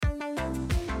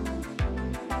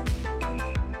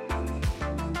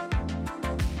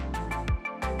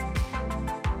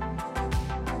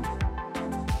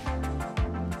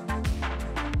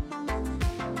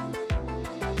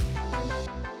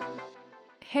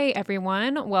Hey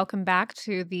everyone, welcome back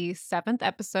to the seventh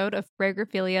episode of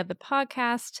Fragrophilia, the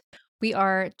podcast. We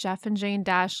are Jeff and Jane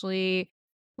Dashley.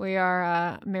 We are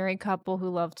a married couple who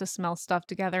love to smell stuff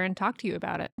together and talk to you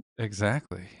about it.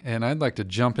 Exactly. And I'd like to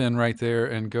jump in right there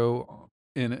and go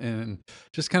in and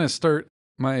just kind of start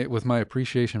my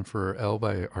appreciation for Elle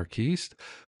by Arquiste.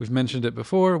 We've mentioned it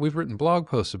before. We've written blog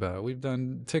posts about it. We've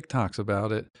done TikToks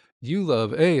about it. You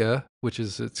love Aya, which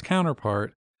is its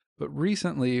counterpart. But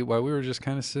recently, while we were just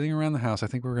kind of sitting around the house, I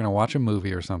think we were going to watch a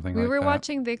movie or something We like were that.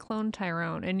 watching They Clone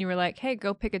Tyrone, and you were like, hey,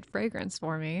 go pick a fragrance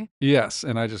for me. Yes.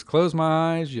 And I just closed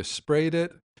my eyes, you sprayed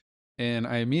it, and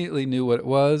I immediately knew what it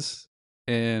was.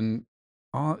 And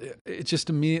it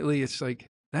just immediately, it's like,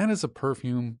 that is a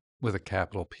perfume with a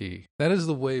capital P. That is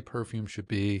the way perfume should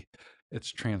be.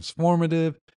 It's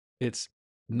transformative. It's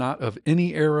not of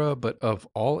any era, but of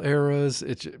all eras.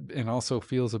 And also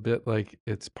feels a bit like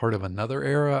it's part of another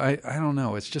era. I don't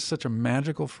know. It's just such a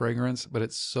magical fragrance, but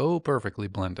it's so perfectly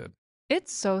blended.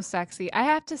 It's so sexy. I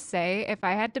have to say, if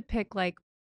I had to pick,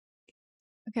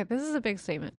 okay, this is a big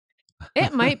statement.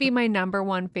 It might be my number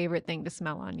one favorite thing to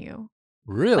smell on you.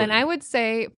 And I Really? would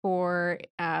say for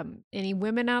any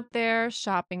women out there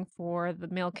shopping for the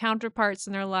male counterparts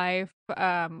in their life,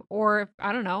 or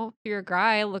I don't know, if you're a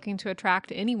guy looking to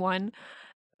attract anyone,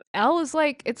 Elle is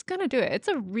like, it's gonna do it. It's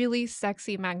a really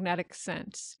sexy magnetic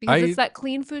scent because it's I that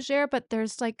clean fougere, but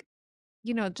there's just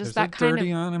There's a that kind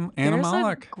dirty of, there's a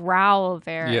animalic. growl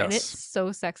there and it's Yes.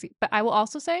 so sexy. But I will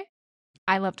also say,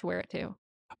 I love to wear it too.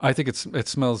 I think it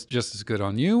smells just as good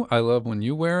on you. I love when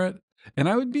you wear it. And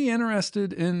I would be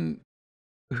interested in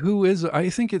who is I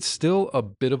think it's still a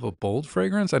bit of a bold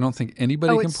fragrance. I don't think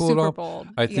anybody Oh, can it's pull it super off. bold.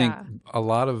 I think Yeah. a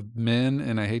lot of men,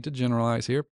 and I hate to generalize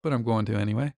here, but I'm going to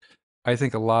anyway. I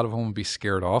think a lot of them would be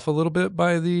scared off a little bit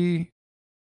by the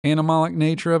animalic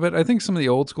nature of it. I think some of the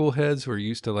old school heads who are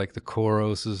used to like the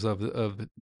Koroses of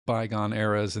bygone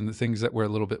eras and the things that were a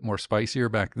little bit more spicier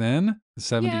back then, the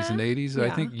 70s Yeah. and 80s. I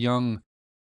Yeah. think young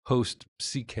post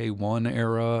CK1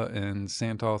 era and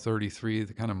Santal 33,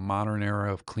 the kind of modern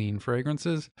era of clean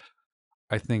fragrances.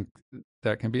 I think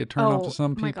that can be a turn off to Oh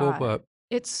some my people, God. but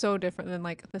It's so different than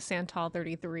like the Santal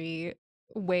 33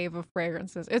 wave of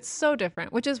fragrances. It's so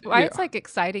different, which is why it's yeah, like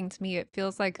exciting to me. It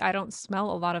feels like I don't smell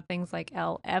a lot of things like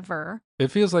Elle ever. it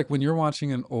feels like when you're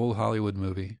watching an old Hollywood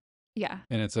movie Yeah.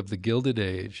 and it's of the Gilded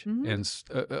Age Hmm. and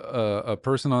a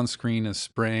person on screen is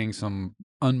spraying some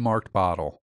unmarked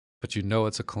bottle, but you know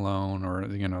it's a cologne or,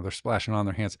 they're splashing on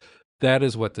their hands. That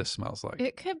is what this smells like.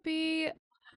 It could be,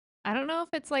 I don't know if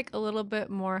it's like a little bit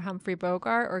more Humphrey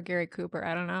Bogart or Gary Cooper.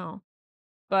 I don't know.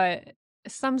 But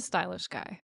some stylish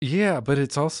guy. Yeah, but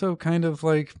it's also kind of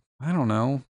like, I don't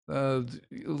know,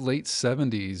 late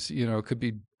 70s, it could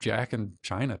be Jack in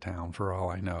Chinatown for all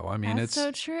I know. I mean, That's it's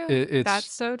so true. it, That's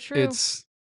it's so true. it's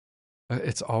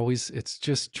it's always it's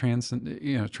just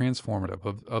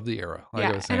transformative of the era, like I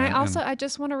Yeah, was and saying. And I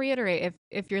just want to reiterate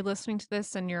if you're listening to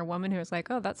this and you're a woman who's like,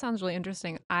 "Oh, that sounds really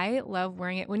interesting." I love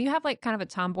wearing it. When you have like kind of a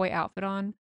tomboy outfit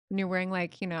on, when you're wearing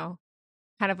like, kind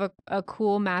of a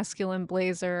cool masculine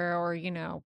blazer or,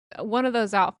 one of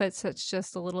those outfits that's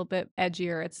just a little bit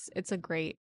edgier. It's a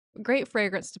great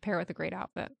fragrance to pair with a great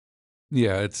outfit.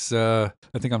 yeah, it's I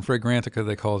think on Fragrantica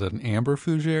they called it an amber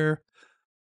fougere.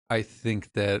 I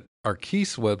think that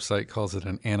Arquiste website calls it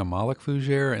an animalic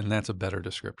fougere, and that's a better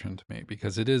description to me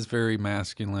because it is very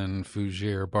masculine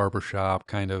fougere barbershop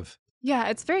kind of. Yeah,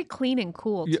 it's very clean and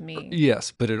cool Yeah, to me.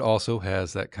 yes, but it also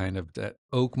has that kind of that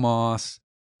oak moss.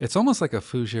 It's almost like a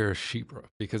fougere chypre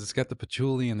because it's got the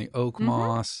patchouli and the oak Mhm.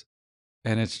 moss,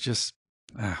 and it's just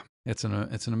it's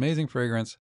an amazing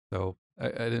fragrance. So I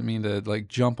didn't mean to like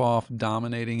jump off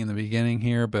dominating in the beginning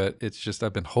here, but it's just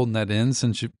I've been holding that in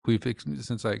since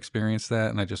I experienced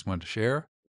that, and I just wanted to share.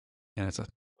 And it's a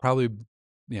probably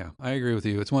yeah, I agree with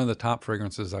you. It's one of the top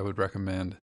fragrances I would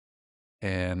recommend,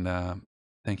 and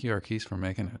thank you, Arquise, for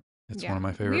making it. It's one Yeah. of my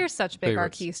We favorite are such big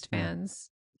favorites. Arquiste Yeah. fans.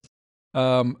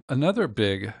 Another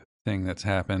big thing that's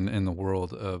happened in the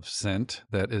world of scent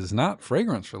that is not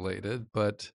fragrance related,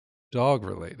 but dog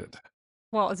related.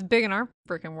 Well, it's big in our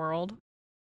freaking world.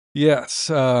 Yes,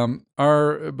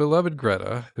 our beloved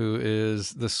Greta, who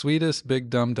is the sweetest big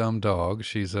dumb dumb dog.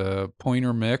 She's a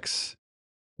pointer mix.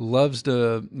 Loves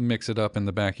to mix it up in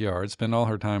the backyard. Spend all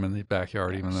her time in the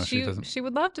backyard, Yeah, even though she doesn't. she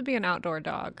would love to be an outdoor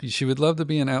dog, She would love to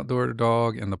be an outdoor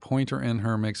dog, and the pointer in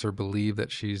her makes her believe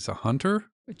that she's a hunter.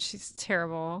 which is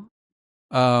terrible.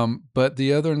 But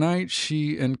the other night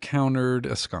she encountered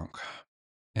a skunk,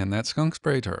 and that skunk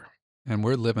sprayed her, and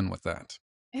we're living with that.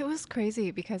 It was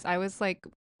crazy because I was like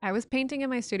I was painting in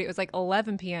my studio. It was like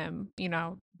 11 p.m.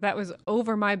 That was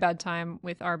over my bedtime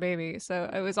with our baby. So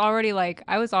it was already like,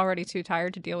 I was already too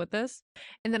tired to deal with this.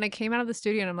 And then I came out of the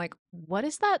studio and I'm like, what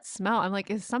is that smell? I'm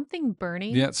like, is something Yeah,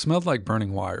 burning? it smelled like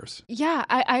burning wires. Yeah,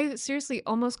 I seriously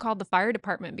almost called the fire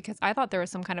department because I thought there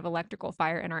was some kind of electrical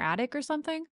fire in our attic or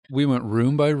something. We went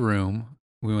room by room.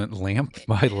 We went lamp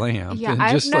by lamp, Yeah, and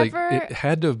I've just like never, it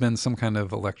had to have been some kind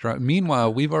of electron.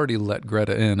 Meanwhile, we've already let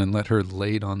Greta in and let her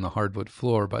laid on the hardwood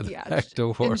floor by the yeah, back and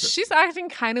door. she's acting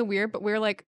kind of weird, but we're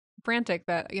like frantic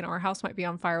that, our house might be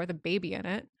on fire with a baby in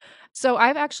it. So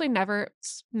I've actually never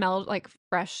smelled like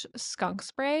fresh skunk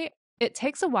spray. It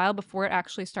takes a while before it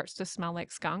actually starts to smell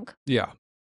like skunk. Yeah,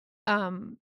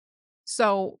 Um,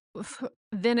 so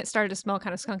then it started to smell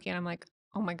kind of skunky, and I'm like,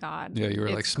 oh my God, yeah. You were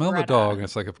like, it's smell the dog, and Greta.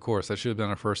 it's like, of course, that should have been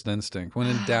our first instinct. When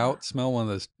in doubt, smell one of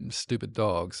those stupid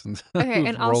dogs and Okay, who've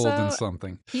and rolled in also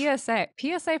something.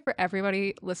 PSA for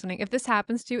everybody listening. If this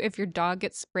happens to you, if your dog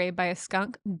gets sprayed by a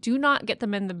skunk, do not get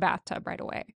them in the bathtub right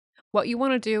away. What you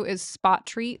want to do is spot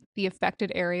treat the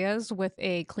affected areas with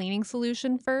a cleaning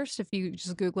solution first. If you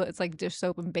just Google it, it's like dish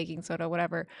soap and baking soda,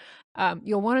 whatever.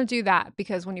 You'll want to do that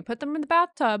because when you put them in the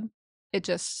bathtub, it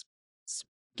just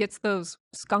gets those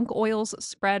skunk oils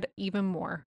spread even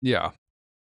more. Yeah,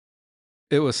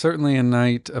 it was certainly a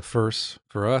night of firsts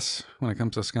for us when it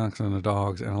comes to skunks and the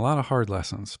dogs, and a lot of hard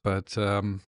lessons. But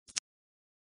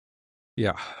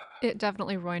yeah, It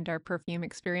definitely ruined our perfume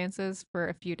experiences for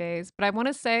a few days, but I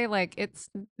wanna say, like, it's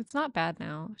not bad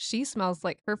now. She smells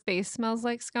like her face smells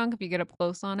like skunk if you get up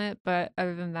close on it, but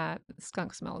other than that, the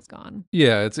skunk smell is gone.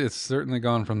 yeah, it's certainly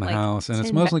gone from the Like, house, and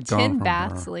it's mostly gone 10 from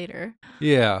baths her. later.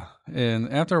 Yeah,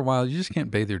 and after a while, you just can't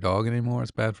bathe your dog anymore.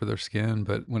 It's bad for their skin,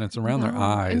 but when it's around their No, and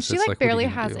eyes, she, it's like, like, what are you barely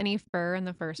gonna has do? any fur in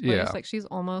the first place, Yeah, like, she's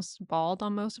almost bald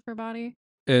on most of her body.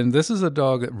 and this is a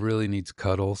dog that really needs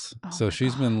cuddles. Oh So my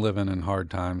she's god. been living in hard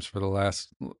times for the last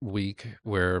week,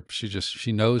 where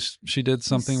she knows she did She's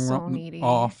something so needy.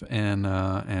 off,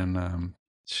 and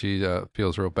she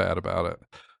feels real bad about it.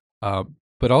 Uh,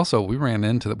 but also, we ran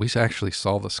into that. We actually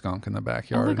saw the skunk in the Oh my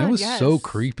backyard, and it god, was so yes.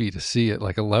 creepy to see it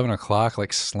like 11 o'clock,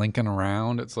 like slinking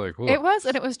around. It's like, whoa, It was,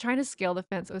 and it was trying to scale the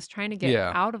fence, it was trying to get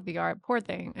yeah. out of the yard. Poor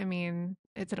thing. I mean,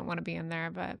 it didn't wanna be in there,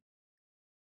 but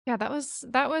yeah, that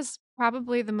was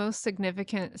probably the most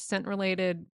significant scent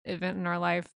related event in our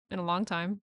life in a long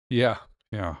time. Yeah,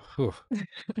 yeah. Whew.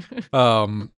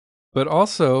 Um, but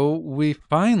also we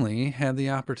finally had the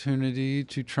opportunity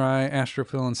to try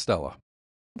Astrophil and Stella.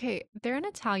 Okay, they're an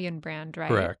Italian brand, right?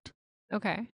 Correct.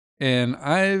 Okay. And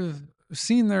I've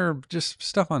seen their just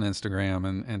stuff on Instagram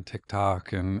and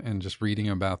TikTok and just reading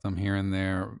about them here and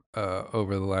there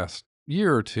over the last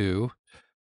year or two.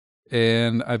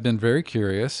 And I've been very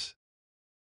curious.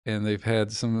 And they've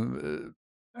had some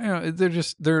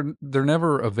they're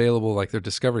never available. Like, their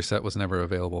discovery set was never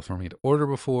available for me to order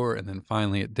before, and then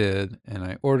finally it did, and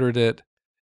I ordered it,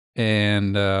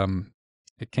 and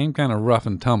it came kind of rough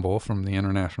and tumble from the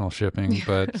international shipping,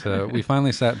 but we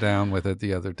finally sat down with it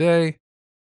the other day,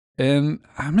 and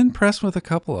I'm impressed with a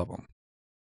couple of them.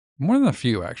 More than a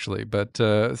few, actually, but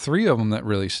three of them that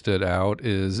really stood out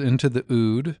is Into the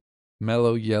Oud,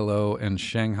 Mellow Yellow, and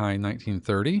Shanghai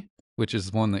 1930, which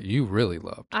is one that you really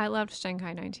loved. I loved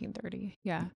Shanghai 1930.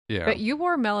 Yeah. Yeah. But you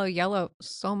wore Mellow Yellow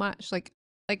so much. Like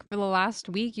for the last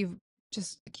week you've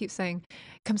just keep saying,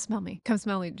 "Come smell me. Come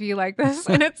smell me. Do you like this?"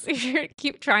 And it's you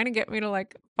keep trying to get me to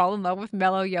like fall in love with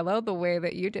Mellow Yellow the way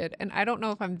that you did. And I don't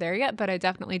know if I'm there yet, but I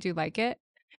definitely do like it.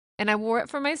 And I wore it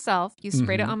for myself. You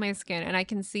sprayed it Hmm. on my skin, and I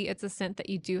can see it's a scent that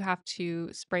you do have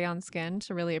to spray on skin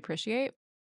to really appreciate.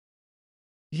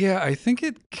 Yeah, I think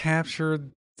it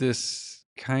captured this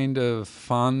kind of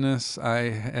fondness I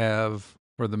have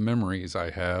for the memories I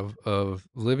have of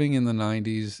living in the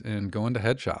 90s and going to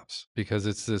head shops, because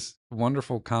it's this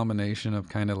wonderful combination of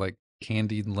kind of like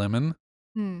candied lemon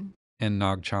Hmm. and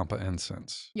Nag Champa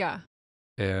incense. Yeah.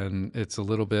 And it's a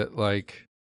little bit like,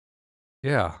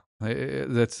 yeah,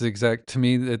 that's the exact, to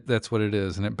me, that's what it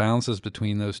is. And it bounces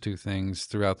between those two things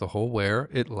throughout the whole wear.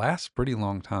 It lasts pretty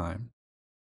long time.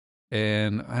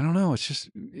 And I don't know, it's just,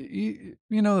 you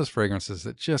know, those fragrances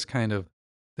that just kind of,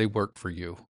 they work for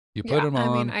you. You put Yeah. them I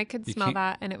mean, on, I could you smell can't,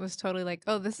 that, and it was totally like,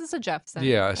 oh, this is a Jeff scent.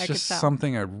 yeah, it's I could just tell.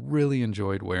 something I really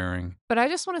enjoyed wearing. But I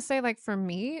just want to say, like, for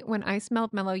me, when I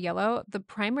smelled Mellow Yellow, the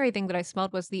primary thing that I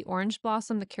smelled was the orange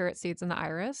blossom, the carrot seeds, and the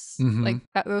iris. Hmm.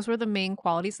 Like, those were the main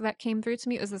qualities that came through to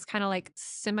me. It was this kind of like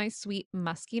semi sweet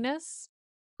muskiness,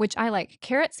 which I like.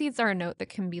 Carrot seeds are a note that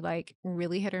can be like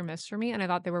really hit or miss for me. And I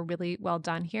thought they were really well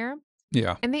done here.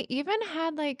 Yeah. And they even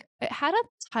had like, it had a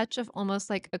touch of almost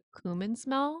like a cumin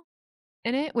smell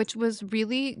in it, which was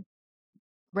really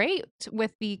great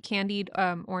with the candied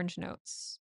orange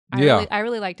notes. Yeah. I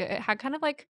really liked it. It had kind of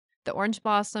like the orange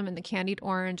blossom and the candied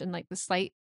orange and like the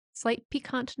slight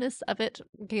piquantness of it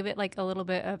gave it like a little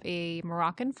bit of a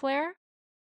Moroccan flair,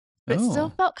 but it still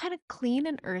Oh. felt kind of clean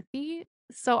and earthy.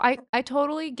 So I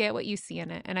totally get what you see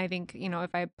in it, and I think, you know,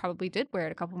 if I probably did wear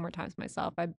it a couple more times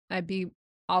myself, I'd be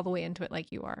all the way into it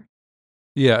like you are.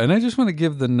 Yeah, and I just want to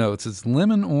give the notes. It's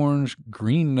lemon orange,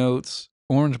 green notes,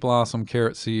 orange blossom,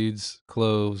 carrot seeds,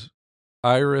 cloves,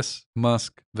 iris,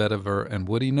 musk, vetiver, and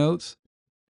woody notes.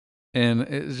 And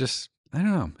it just, I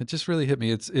don't know, it just really hit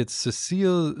me. It's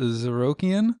Cecile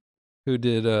Zarokian who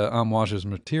did Amouage's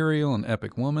Material and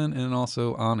Epic Woman, and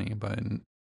also Ani by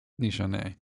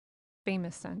Nishane.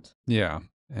 Famous scent. Yeah,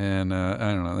 and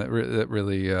I don't know, that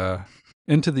really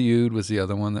Into the Oud was the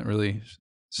other one that really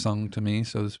sung to me,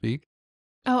 so to speak.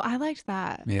 Oh, I liked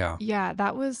that. Yeah. Yeah,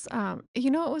 that was you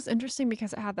know, it was interesting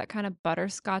because it had that kind of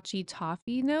butterscotchy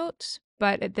toffee note,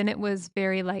 but then it was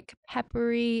very like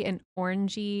peppery and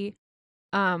orangey.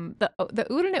 The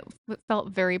oud in it felt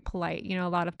very polite. You know, a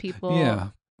lot of people Yeah.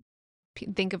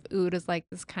 think of oud as like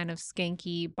this kind of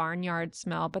skanky barnyard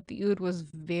smell, but the oud was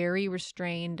very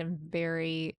restrained and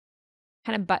very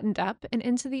kind of buttoned up and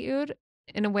into the oud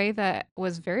in a way that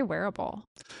was very wearable.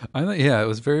 I think, yeah, it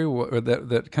was very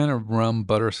that kind of rum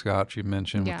butterscotch you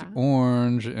mentioned with the Yeah.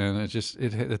 orange, and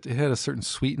it had a certain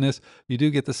sweetness. You do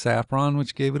get the saffron,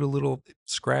 which gave it a little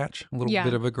scratch, a little bit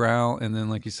Yeah. of a growl, and then,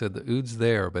 like you said, the oud's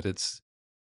there, but it's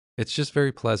just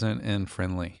very pleasant and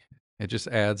friendly. It just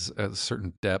adds a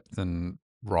certain depth and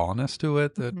rawness to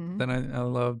it that Mhm. that I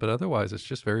love, but otherwise, it's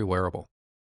just very wearable.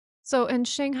 So in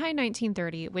Shanghai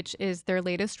 1930, which is their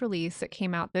latest release, that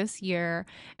came out this year,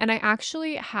 and I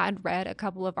actually had read a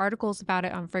couple of articles about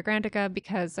it on Fragrantica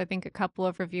because I think a couple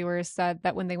of reviewers said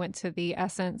that when they went to the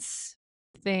Essence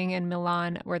thing in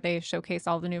Milan where they showcase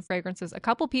all the new fragrances, a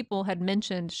couple people had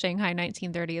mentioned Shanghai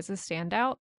 1930 as a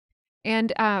standout.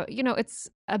 And you know, it's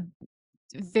a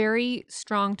very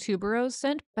strong tuberose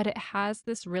scent, but it has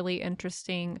this really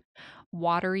interesting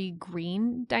watery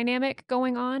green dynamic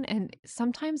going on. And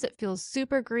sometimes it feels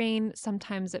super green,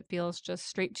 sometimes it feels just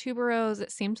straight tuberose.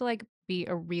 It seemed to like be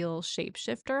a real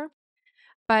shapeshifter.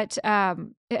 But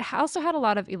it also had a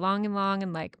lot of ylang ylang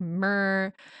and like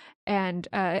myrrh, and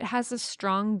it has a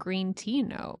strong green tea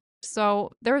note.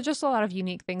 So there are just a lot of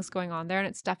unique things going on there, and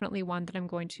it's definitely one that I'm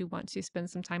going to want to spend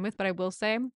some time with. But I will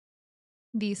say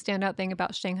the standout thing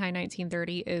about Shanghai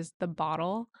 1930 is the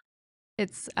bottle.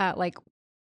 It's like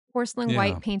porcelain Yeah.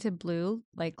 white painted blue,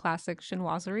 like classic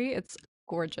chinoiserie. It's It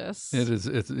gorgeous. is.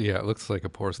 It's yeah. It looks like a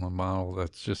porcelain model.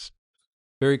 That's just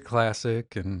very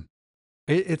classic, and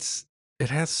it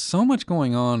has so much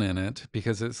going on in it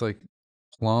because it's like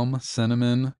plum,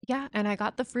 cinnamon, Yeah, and I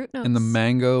got the fruit and the notes.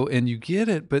 mango, and you get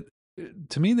it. But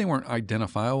to me, they weren't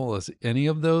identifiable as any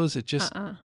of those. It just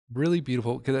Uh-uh. really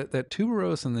beautiful because that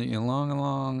tuberose and the ylang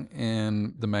ylang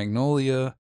and the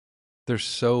magnolia, they're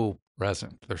so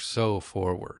present. They're so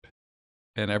forward,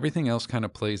 and everything else kind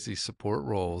of plays these support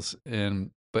roles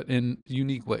but in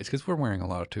unique ways because we're wearing a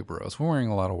lot of tuberose, we're wearing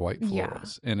a lot of white Yeah.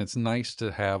 florals, and it's nice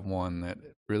to have one that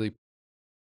really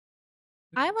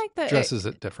I like that dresses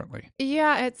it differently.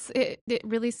 yeah, it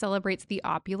really celebrates the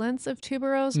opulence of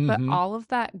tuberose, but Mhm. all of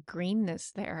that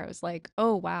greenness there, I was like,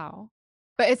 "Oh, wow."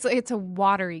 But it's a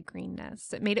watery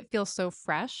greenness. It made it feel so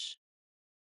fresh.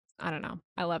 I don't know.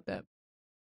 I loved it.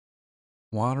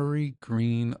 Watery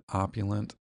green,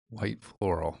 opulent, white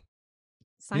floral.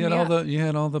 Sign me up. You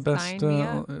had all the Sign me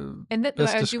up. And that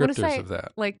best I do wanna descriptors say, of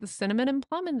that. like, the cinnamon and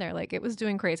plum in there, like, it was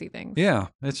doing crazy things. Yeah,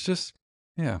 it's just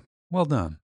yeah, well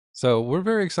done. So, we're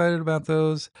very excited about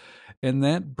those, and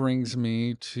that brings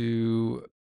me to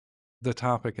the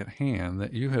topic at hand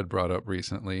that you had brought up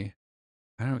recently.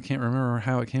 Can't remember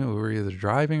how it came. We were either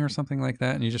driving or something like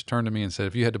that, and you just turned to me and said,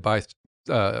 "If you had to buy,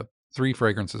 3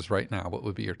 fragrances right now, what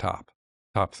would be your top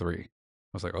 3?" I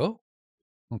was like, "Oh,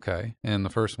 okay." And the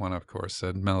first one, of course,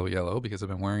 said Mellow Yellow because I've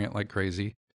been wearing it like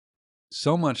crazy.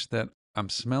 So much that I'm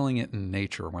smelling it in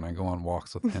nature when I go on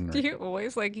walks with Do Henry. you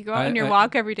always, like, you go out on your I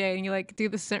walk every day and you, like, do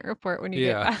the scent report when you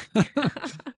get yeah.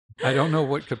 back? I don't know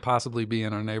what could possibly be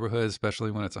in our neighborhood,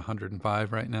 especially when it's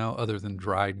 105 right now, other than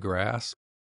dried grass.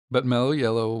 But Mellow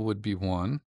Yellow would be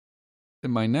one.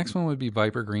 And my next one would be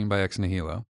Viper Green by Ex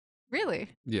Nihilo. Really?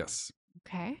 Yes.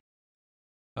 Okay.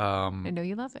 I Um, know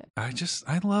you love it. I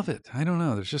love it. I don't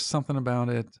know. There's just something about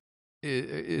it.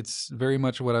 It's very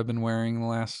much what I've been wearing the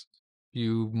last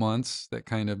few months. That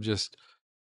kind of just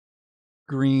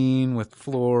green with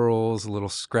florals, a little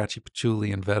scratchy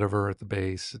patchouli and vetiver at the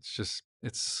base.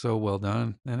 It's so well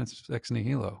done, and it's ex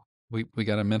nihilo. We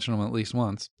got to mention them at least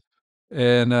once.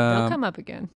 And They'll come up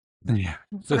again. Yeah.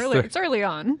 It's The early. third It's early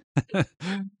on.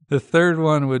 the third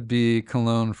one would be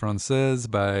Cologne Française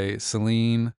by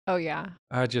Celine. Oh yeah.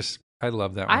 I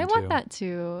love that I one want too. that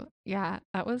too. Yeah,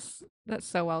 that's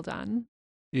so well done.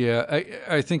 Yeah,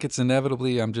 I think it's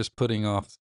inevitably I'm just putting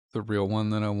off the real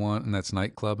one that I want, and that's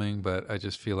night clubbing, but I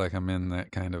just feel like I'm in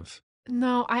that kind of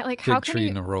No, I like Fig Tree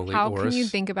Neroli how can you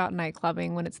Oris. think about night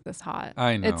clubbing when it's this hot?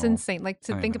 I It's know. insane. Like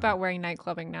to I think know. about wearing night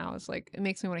clubbing now is like it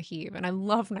makes me want to heave and I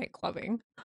love night clubbing.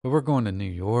 But we're going to New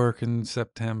York in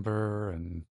September,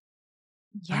 and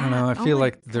I don't Yeah. know. I Oh feel my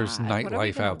like there's God. What are we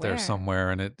nightlife gonna out there wear?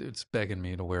 somewhere, and it's begging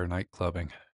me to wear night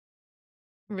clubbing.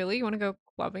 Really? You want to go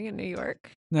clubbing in New York?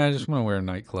 No, I just want to wear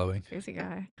night clubbing. Crazy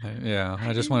guy. Yeah,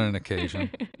 I just want an occasion.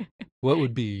 What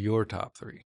would be your top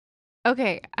three?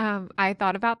 Okay, I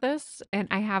thought about this and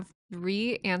I have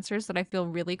three answers that I feel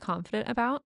really confident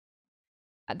about.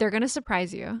 They're gonna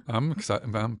surprise you. I'm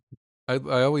excited.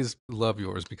 I always love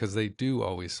yours because they do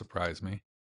always surprise me.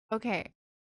 Okay.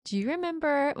 Do you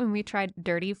remember when we tried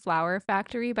Dirty Flower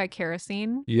Factory by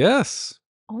Kerosene? Yes.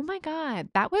 Oh my God,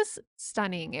 that was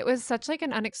stunning. It was such like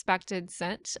an unexpected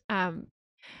scent.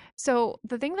 So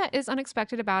the thing that is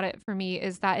unexpected about it for me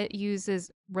is that it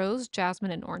uses rose,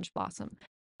 jasmine, and orange blossom.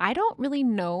 I don't really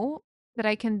know that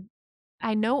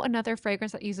I know another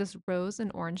fragrance that uses rose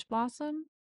and orange blossom,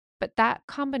 but that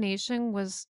combination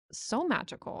was so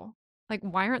magical. Like,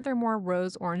 why aren't there more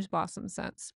rose orange blossom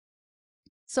scents?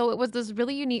 So it was this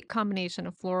really unique combination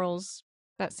of florals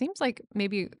that seems like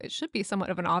maybe it should be somewhat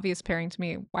of an obvious pairing to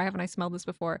me. Why haven't I smelled this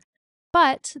before?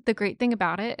 But the great thing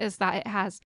about it is that it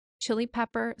has chili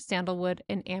pepper, sandalwood,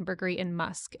 and ambergris and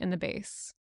musk in the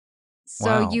base.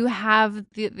 So Wow. you have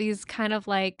these kind of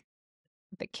like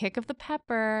the kick of the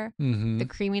pepper, Mm-hmm. the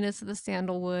creaminess of the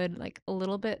sandalwood, like a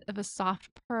little bit of a soft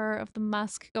purr of the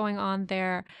musk going on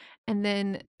there, and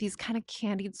then these kind of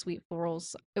candied sweet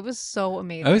florals. It was so I was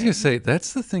gonna amazing. say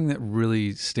that's the thing that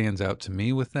really stands out to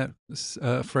me with that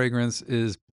fragrance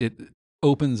is it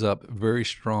opens up very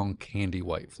strong candy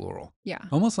white floral, Yeah.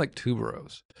 almost like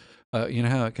tuberose. You know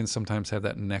how it can sometimes have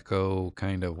that Necco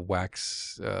kind of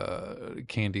wax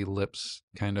candy lips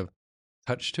kind of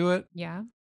touch to it. Yeah.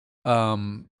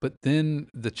 But then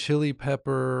the chili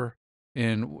pepper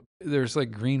and there's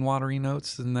like green watery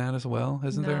notes in that as well,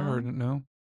 isn't there? Or No. no?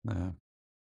 No.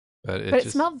 But it But it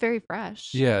just smelled very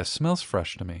fresh. yeah, it smells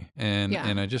fresh to me, Yeah.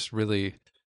 and I just really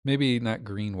maybe not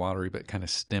green watery, but kind of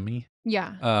stemmy.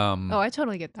 Yeah. Oh, Um, I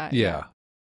totally get that. Yeah. yeah.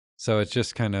 So it's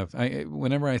just kind of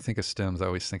whenever I think of stems, I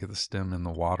always think of the stem in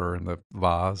the water in the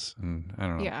vase, and I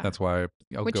don't know. Yeah. That's why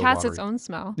I'll Which go has its watery. own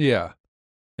smell. Yeah,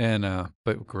 and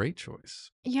but great choice.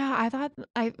 Yeah, I thought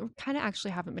I kind of actually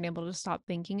haven't been able to stop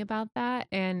thinking about that.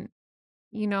 And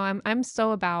I'm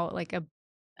so about like a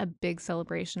big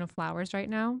celebration of flowers right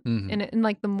now. Hmm. And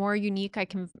like the more unique I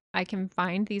can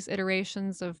find these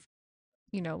iterations of,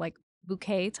 like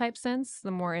bouquet type scents, the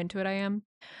more into it I am.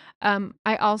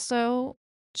 I also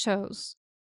chose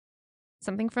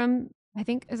something from I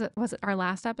think is it was it our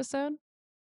last episode?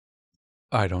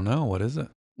 I don't know what is it.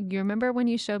 You remember when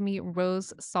you showed me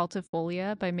Rose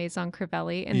Saltifolia by Maison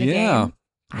Crivelli in the Yeah, game?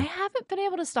 I haven't been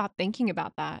able to stop thinking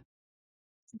about that.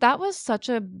 That was such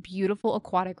a beautiful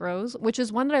aquatic rose, which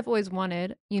is one that I've always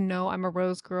wanted. I'm a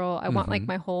rose girl. I want like hmm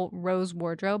my whole rose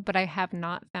wardrobe, but I have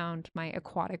not found my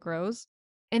aquatic rose.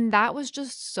 And that was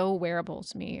just so wearable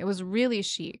to me. It was really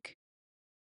chic.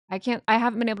 I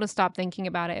haven't been able to stop thinking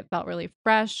about it. It felt really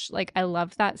fresh. Like I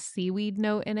loved that seaweed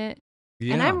note in it. And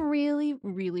yeah, I'm really,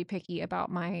 really picky about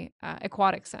my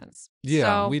aquatic scents.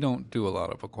 yeah. So, We don't do a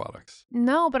lot of aquatics.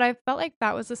 no, but I felt like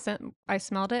that was a scent. I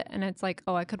smelled it and it's like,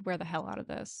 oh, I could wear the hell out of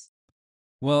this.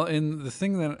 Well, and the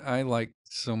thing that I like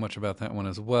so much about that one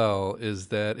as well is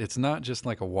that it's not just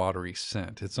like a watery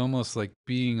scent. It's almost like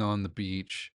being on the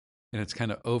beach and it's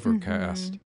kind of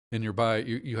overcast Hmm. and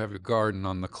you have your garden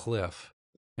on the cliff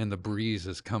and the breeze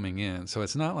is coming in. So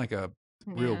it's not like a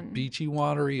real Man, beachy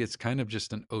watery, it's kind of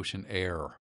just an ocean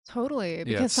air. totally. Yeah,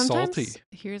 Because it's salty. sometimes,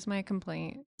 here's my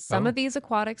complaint. Some Oh, of these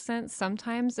aquatic scents,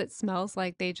 sometimes it smells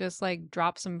like they just like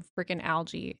drop some freaking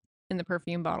algae in the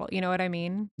perfume bottle. You know what I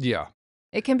mean? yeah.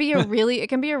 It can be a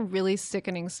really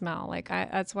sickening smell.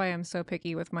 That's why I'm so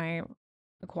picky with my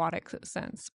aquatic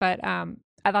scents. But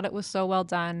I thought it was so well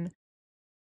done.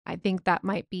 I think that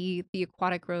might be the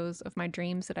aquatic rose of my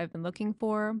dreams that I've been looking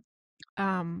for.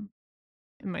 Um,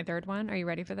 and my third one. Are you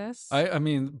ready for this? I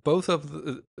mean,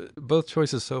 both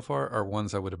choices so far are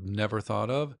ones I would have never thought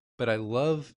of, but I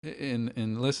love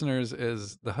in listeners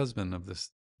as the husband of this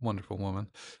wonderful woman.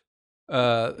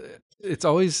 Uh, it's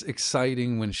always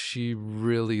exciting when she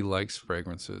really likes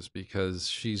fragrances because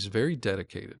she's very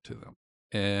dedicated to them.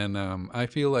 And I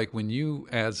feel like when you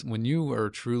are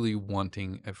truly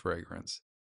wanting a fragrance,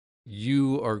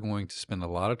 you are going to spend a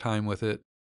lot of time with it.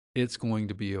 It's going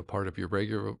to be a part of your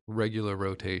regular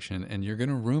rotation, and you're going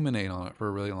to ruminate on it for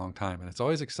a really long time. And it's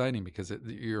always exciting because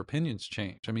your opinions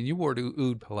change. I mean, you wore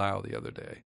Oud Palau the other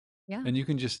day, Yeah. and you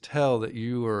can just tell that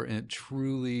you are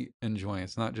truly enjoying it.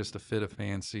 It's not just a fit of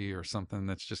fancy or something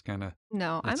that's just kind of,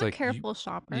 No, I'm it's a like you, careful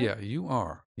shopper. yeah, you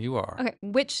are. You are. Okay,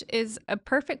 which is a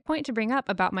perfect point to bring up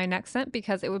about my next scent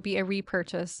because it would be a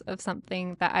repurchase of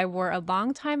something that I wore a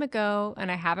long time ago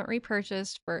and I haven't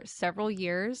repurchased for several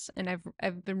years and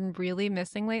I've been really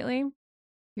missing lately.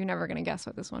 You're never gonna guess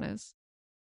what this one is.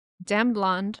 Dame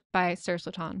Blonde by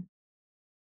Sersoton.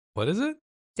 What is it?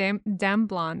 Dame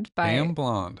Blonde by Damn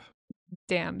blonde.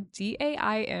 Dame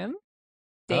Daim.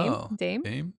 Dame Oh, Dame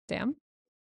Dame. Dame.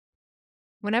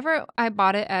 Whenever I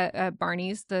bought it at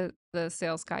Barney's, the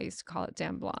sales guy used to call it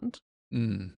Dame Blonde.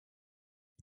 Mm.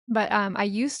 But I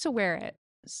used to wear it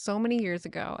so many years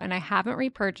ago and I haven't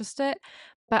repurchased it.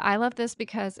 But I love this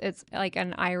because it's like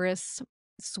an iris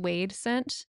suede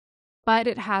scent, but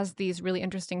it has these really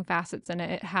interesting facets in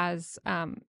it. It has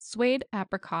suede,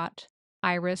 apricot,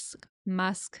 iris,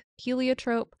 musk,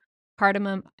 heliotrope,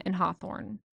 cardamom, and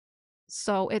hawthorn.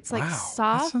 So it's like Wow, that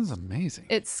soft. sounds amazing.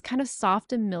 It's kind of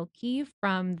soft and milky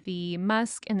from the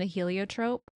musk and the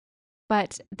heliotrope,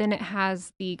 but then it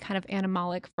has the kind of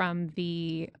animalic from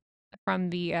the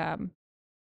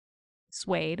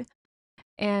suede.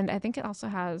 And I think it also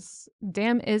has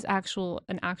Dam is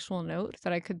an actual note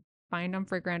that I could find on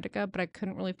Fragrantica, but I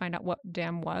couldn't really find out what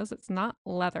Dam was. It's not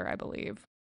leather, I believe.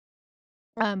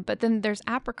 But then there's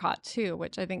apricot too,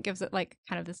 which I think gives it like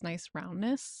kind of this nice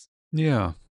roundness.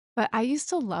 Yeah. But I used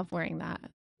to love wearing that.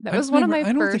 That was one of my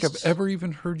I don't think I've first. ever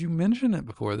even heard you mention it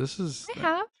before. This is I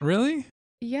have. really? And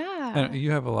Yeah.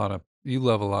 you love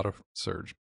a lot of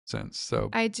Surge scents. So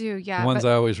I do, the yeah. ones But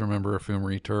I always remember are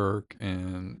Fumerie Turk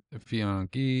and Fiona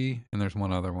Guy, and there's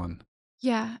one other one.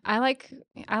 yeah, I like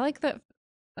that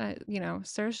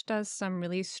Serge does some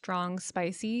really strong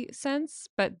spicy scents,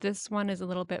 but this one is a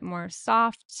little bit more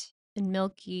soft and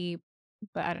milky,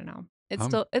 but I don't know.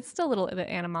 Um, It's still a little bit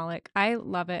animalic. I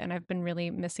love it and I've been really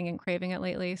missing and craving it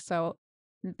lately, so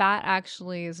that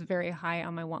actually is very high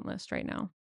on my want list right now.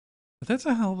 but that's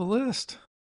a hell of a list.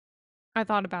 I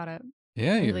thought about it.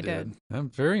 Yeah, I you really did. did. I'm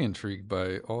very intrigued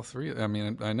by all three. I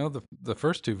mean, I know the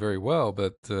first two very well,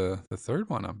 but the third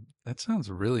one, that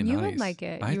sounds really You would nice. like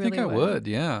it. I You think really I would. would.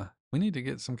 Yeah, we need to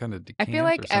get some kind of I feel decant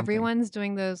like or something. everyone's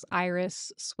doing those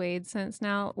iris suede scents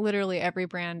now. Literally every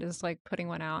brand is like putting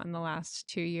one out in the last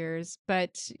 2 years.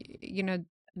 But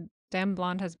Dame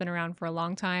Blonde has been around for a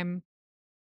long time.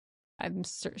 I'm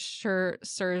sure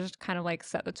Serge kind of like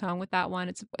set the tone with that one.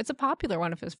 It's a popular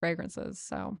one of his fragrances.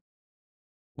 So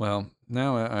Well,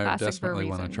 now I classic for a desperately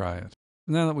want to reason. try it.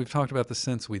 Now that we've talked about the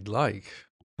scents we'd like,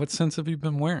 what scents have you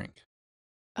been wearing?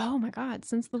 Oh my God,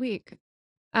 since the week.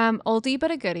 Oldie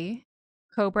but a goodie.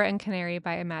 Cobra and Canary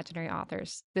by Imaginary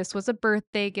Authors. This was a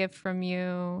birthday gift from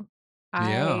you.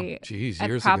 Yeah, I geez, at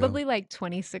years ago. probably like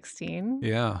 2016.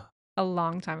 Yeah, A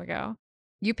long time ago.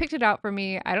 You picked it out for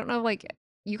me. I don't know, like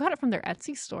you got it from their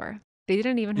Etsy store. They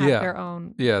didn't even have yeah, their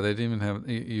own. yeah. They didn't even have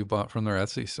you bought from their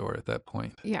Etsy store at that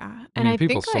point. Yeah. I And mean, I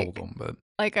people think sold them,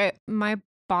 but my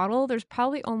bottle, there's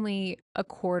probably only a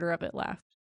quarter of it left.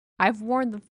 I've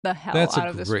worn the hell that's a out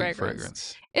of this great fragrance.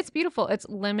 fragrance. It's beautiful. It's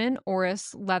lemon,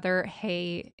 orris, leather,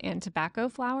 hay, and tobacco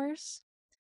flowers.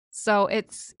 So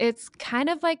it's kind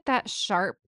of like that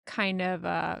sharp kind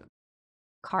of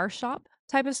car shop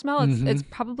type of smell. Mm-hmm. It's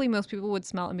probably most people would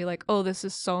smell it and be like, "Oh, this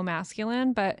is so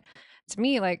masculine." But to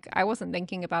me, like I wasn't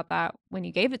thinking about that when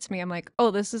you gave it to me. I'm like,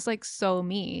 "Oh, this is like so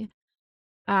me."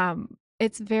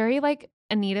 It's very like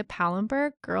Anita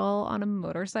Pallenberg, girl on a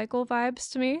motorcycle vibes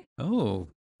to me. Oh,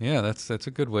 yeah. That's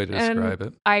a good way to And describe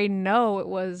it. I know it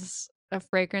was a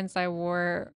fragrance I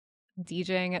wore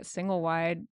DJing at Single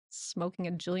Wide, smoking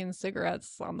a jillion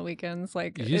cigarettes on the weekends.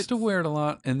 Like You used to it's wear it a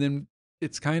lot, and then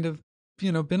it's kind of,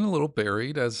 been a little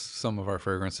buried, as some of our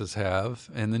fragrances have.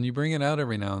 And then you bring it out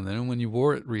every now and then. And when you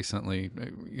wore it recently,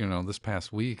 this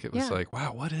past week, it was yeah. like,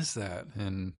 wow, what is that?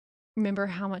 And Remember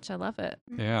how much I love it.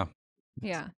 yeah,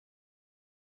 Yeah.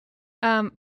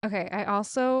 Um, okay, I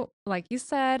also, like you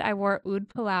said, I wore Oud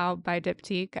Palau by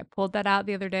Diptyque. I pulled that out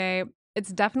the other day.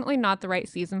 It's definitely not the right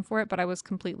season for it, but I was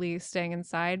completely staying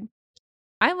inside.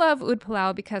 I love Oud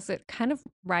Palau because it kind of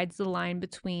rides the line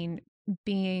between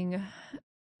being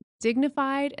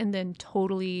dignified and then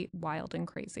totally wild and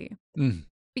crazy. mm,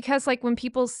 Because like when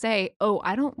people say, "Oh,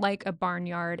 I don't like a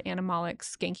barnyard animalic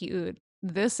skanky oud,"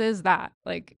 this is that.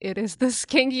 Like it is the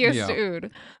skankiest yeah,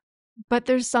 oud. But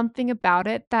there's something about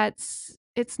it that's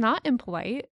it's not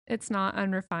impolite. It's not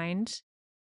unrefined.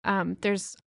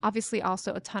 There's obviously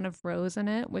also a ton of rose in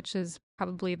it, which is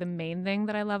probably the main thing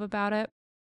that I love about it.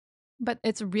 But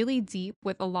it's really deep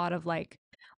with a lot of like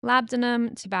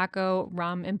labdanum, tobacco,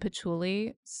 rum, and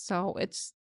patchouli. So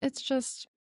it's just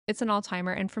it's an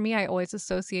all-timer. And for me, I always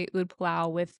associate Oud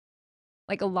Palau with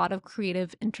like a lot of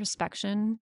creative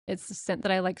introspection. It's the scent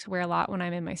that I like to wear a lot when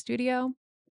I'm in my studio.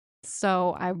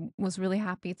 So I was really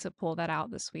happy to pull that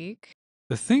out this week.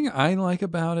 The thing I like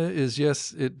about it is,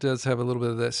 yes, it does have a little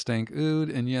bit of that stank oud,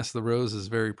 and yes, the rose is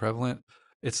very prevalent.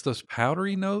 It's those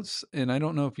powdery notes, and I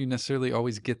don't know if you necessarily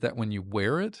always get that when you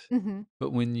wear it, Hmm.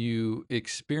 but when you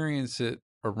experience it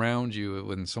around you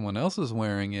when someone else is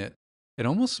wearing it, it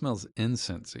almost smells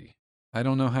incensey. I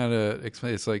don't know how to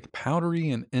explain. It's like powdery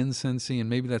and incensey, and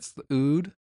maybe that's the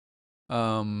oud.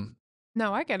 Um,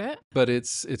 No, I get it. but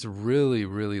it's really,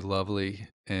 really lovely,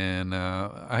 and,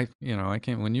 I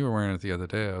can't when you were wearing it the other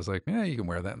day, I was like, "Yeah, you can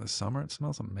wear that in the summer, it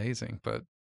smells amazing," but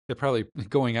it probably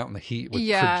going out in the heat would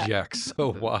Yeah, project so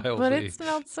but it wildly.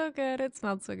 smelled so good. It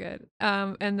smelled so good.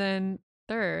 And then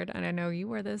third, and I know you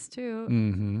wear this too.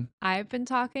 Mhm. I've been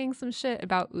talking some shit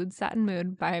about Oud Satin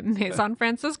Mood by Maison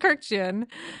Francis Kurkdjian,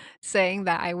 saying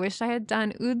that I wish I had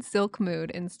done Oud Silk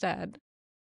Mood instead.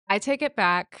 I take it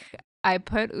back. I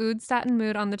put Oud Satin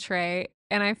Mood on the tray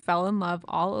and I fell in love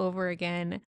all over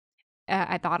again.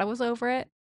 I thought I was over it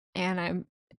and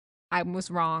I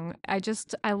was wrong.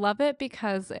 I love it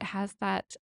because it has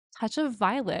that touch of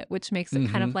violet, which makes it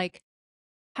kind of Mhm. like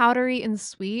powdery and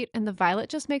sweet, and the violet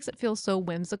just makes it feel so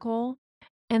whimsical.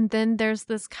 And then there's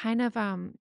this kind of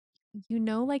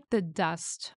like the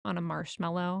dust on a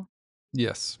marshmallow.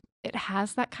 Yes. It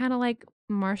has that kind of like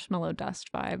marshmallow dust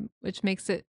vibe, which makes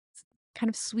it kind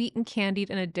of sweet and candied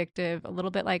and addictive, a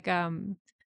little bit like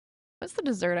what's the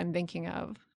dessert I'm thinking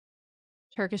of?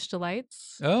 Turkish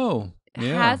delights. Oh, It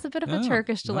yeah. has a bit of a Oh,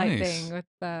 Turkish delight thing nice. with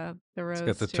the It's got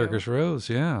rose the too. Turkish rose,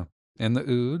 yeah, and the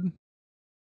oud.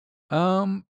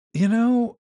 Um, you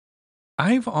know,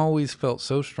 I've always felt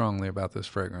so strongly about this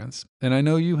fragrance, and I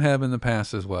know you have in the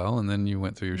past as well, and then you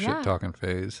went through your shit Yeah. talking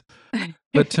phase.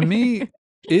 But to me,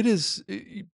 it is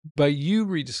by you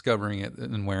rediscovering it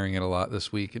and wearing it a lot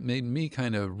this week, it made me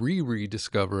kind of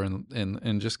rediscover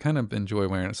and just kind of enjoy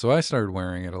wearing it. So I started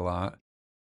wearing it a lot,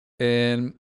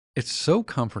 and it's so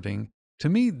comforting. To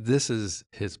me, this is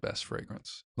his best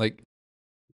fragrance. Like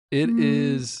it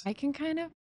is I can kind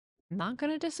of not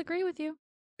gonna disagree with you.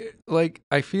 like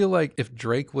I feel like if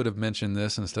Drake would have mentioned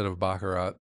this instead of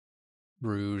Baccarat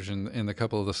Rouge and the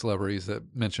couple of the celebrities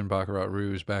that mentioned Baccarat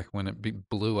Rouge back when it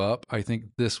blew up, I think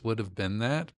this would have been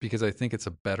that because I think it's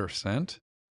a better scent.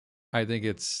 I think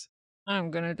it's I'm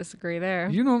gonna disagree there.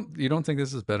 you don't think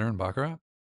this is better than Baccarat?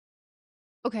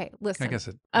 Okay, I listen. guess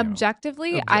it,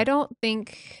 Objectively, I object. don't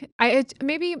think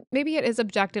maybe it is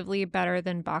objectively better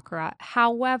than Baccarat.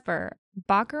 However,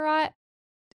 Baccarat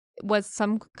was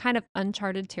some kind of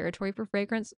uncharted territory for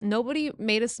fragrance. Nobody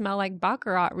made a smell like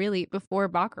Baccarat really before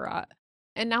Baccarat.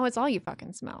 And now it's all you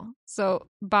fucking smell. So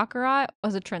Baccarat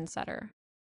was a trendsetter.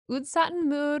 Oud Satin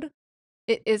Mood,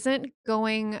 it isn't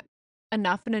going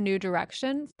enough in a new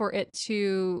direction for it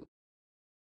to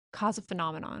cause a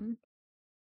phenomenon.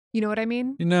 You know what I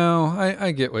mean?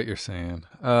 I get what you're saying.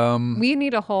 We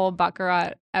need a whole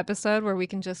Baccarat episode where we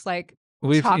can just like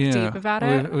We've talk deep yeah, about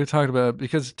it. we've talked about it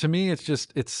because to me it's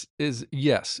just is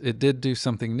yes, it did do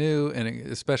something new and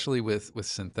especially with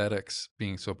synthetics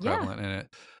being so Yeah. prevalent in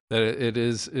it that it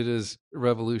is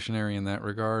revolutionary in that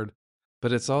regard,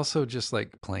 but it's also just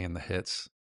like playing the hits.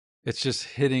 It's just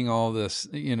hitting all this,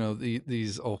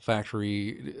 these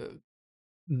olfactory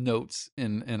notes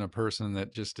in a person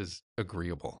that just is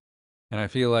agreeable. And I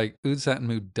feel like Oud Satin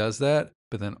Mood does that,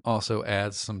 but then also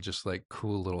adds some just like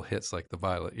cool little hits like the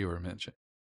violet you were mentioning.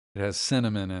 It has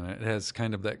cinnamon in it. It has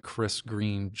kind of that crisp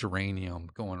green geranium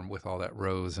going with all that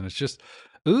rose. And it's just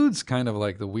oud's kind of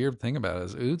like the weird thing about it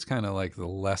is oud's kind of like the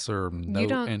lesser You note.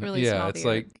 don't And really yeah, smell it's the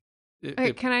oud. like it, Okay,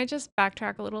 it can I just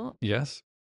backtrack a little? yes.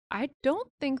 I don't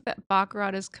think that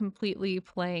Baccarat is completely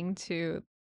playing to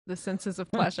the senses of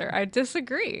pleasure. I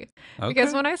disagree. Because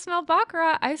Okay. when I smell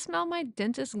Baccarat, I smell my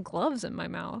dentist gloves in my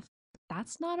mouth.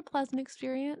 That's not a pleasant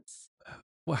experience.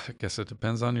 Well, I guess it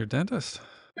depends on your dentist.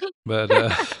 But who,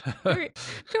 are,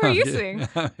 who are I'm you kidding.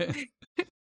 seeing?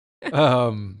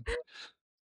 um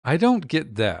I don't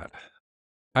get that.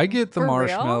 I get the For real?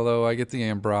 marshmallow, I get the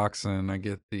ambroxan, I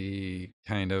get the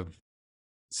kind of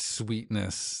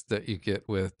sweetness that you get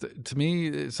with to me,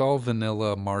 it's all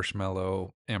vanilla,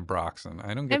 marshmallow, ambroxan.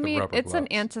 I don't I get the mean, rubber it's an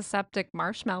gloves. antiseptic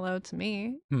marshmallow to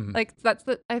me. Hmm. Like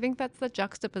I think that's the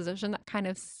juxtaposition that kind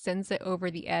of sends it over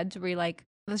the edge where you're like,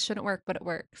 this shouldn't work, but it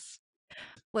works.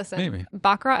 Listen, Maybe.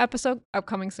 Baccarat episode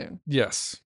upcoming soon.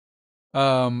 Yes.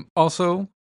 Also,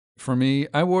 for me,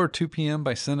 I wore 2 p.m.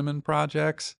 by Cinnamon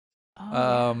Projects. Oh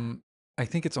yeah. Um, I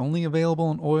think it's only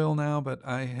available in oil now, but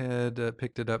I had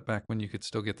picked it up back when you could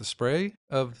still get the spray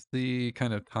of the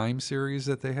kind of time series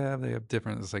that they have. They have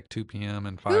different, it's like 2 p.m.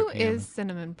 and Who 5 is p.m.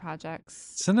 Cinnamon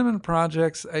Projects? Cinnamon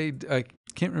Projects, I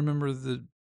can't remember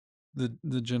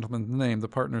the gentleman's name, the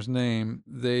partner's name.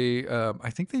 They I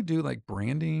think they do like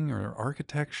branding or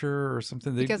architecture or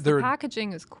something. Because the They're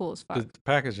packaging is cool as the fuck.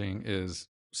 packaging is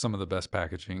some of the best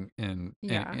packaging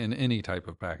Yeah. in any type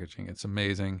of packaging. It's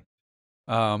amazing.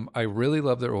 I really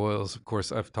love their oils. Of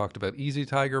course, I've talked about Easy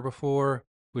Tiger before,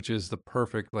 which is the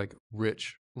perfect like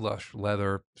rich, lush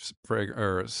leather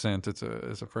or scent. It's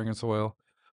a fragrance oil.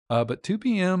 But 2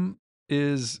 p.m.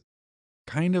 is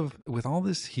kind of with all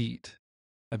this heat.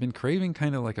 I've been craving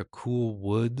kind of like a cool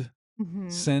wood Hmm.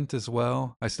 scent as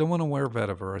well. I still want to wear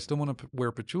vetiver. I still want to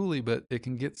wear patchouli, but it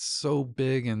can get so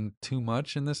big and too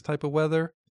much in this type of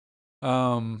weather.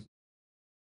 Um,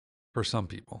 for some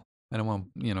people, I don't want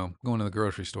going to the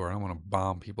grocery store. I don't want to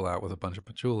bomb people out with a bunch of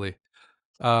patchouli.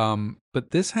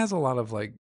 But this has a lot of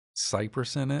like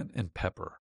cypress in it and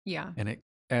pepper, Yeah. and it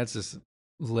adds this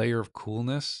layer of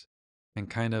coolness and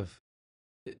kind of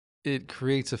it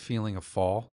creates a feeling of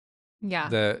fall Yeah.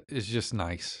 that is just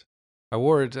nice. I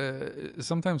wore it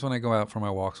sometimes when I go out for my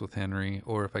walks with Henry,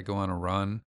 or if I go on a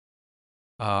run.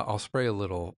 I'll spray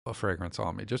a fragrance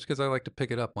on me just because I like to pick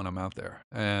it up when I'm out there,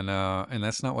 and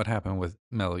that's not what happened with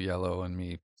Mellow Yellow and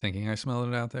me thinking I smelled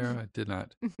it out there. I did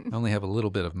not. I only have a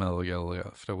little bit of Mellow Yellow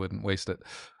left. I wouldn't waste it.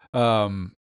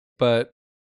 Um, but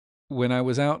when I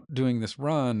was out doing this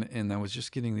run and I was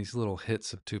just getting these little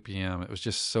hits of 2 p.m., it was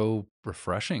just so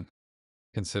refreshing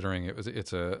considering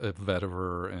it's a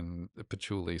vetiver and a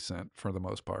patchouli scent for the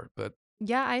most part. But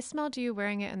Yeah, I smelled you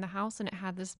wearing it in the house and it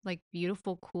had this like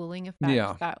beautiful cooling effect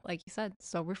yeah, that, like you said,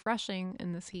 so refreshing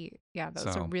in this heat. Yeah, that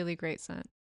was a so really great scent.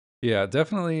 yeah,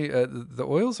 definitely. The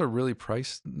oils are really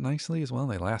priced nicely as well.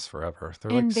 They last forever.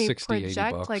 They're like And they 60, 80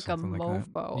 project bucks, like a something like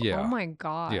that. mofo. Oh Yeah. my Yeah,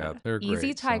 God. they're Easy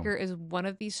great. So, Tiger is one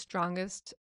of the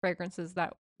strongest fragrances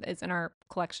that is in our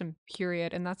collection,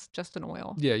 period. And that's just an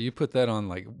oil. yeah, you put that on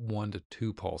like 1 to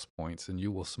 2 pulse points and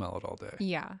you will smell it all day.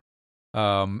 Yeah.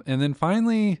 And then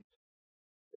finally,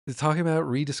 to talk about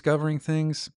rediscovering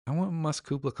things, I want Musk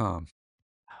Kubla Khan.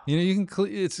 You can.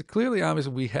 It's clearly obvious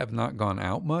we have not gone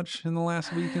out much in the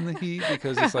last week in the heat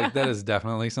because it's like that is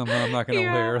definitely something I'm not going to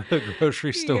Yeah. wear at the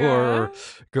grocery store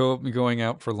Yeah. or going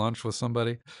out for lunch with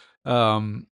somebody.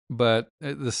 But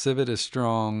the civet is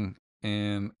strong,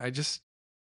 and I just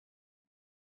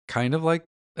kind of like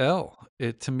L.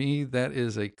 It to me that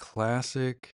is a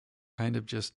classic kind of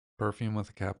just perfume with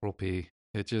a capital P.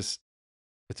 It's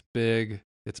big,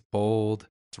 it's bold,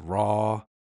 it's raw.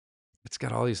 It's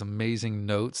got all these amazing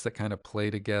notes that kind of play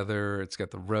together. It's got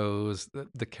the rose.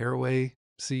 The caraway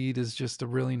seed is just a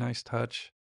really nice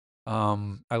touch.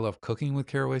 I love cooking with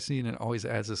caraway seed, and it always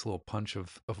adds this little punch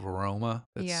of aroma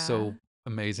that's Yeah. so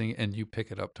amazing. And you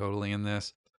pick it up totally in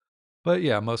this. But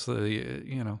yeah, mostly,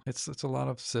 it's a lot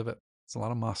of civet. It's a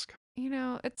lot of musk.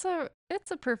 It's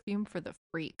a perfume for the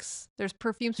freaks. There's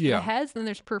perfumes for the Yeah, heads, and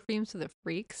there's perfumes for the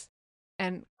freaks.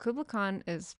 And Kubla Khan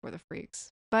is for the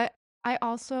freaks. But I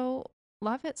also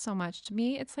love it so much. To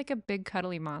me, it's like a big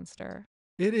cuddly monster.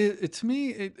 it is. It, to me,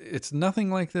 it's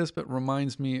nothing like this, but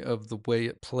reminds me of the way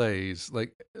it plays,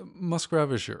 like Musk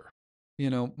Ravageur.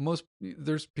 Most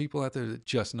there's people out there that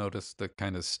just notice the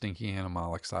kind of stinky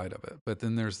animalic side of it, but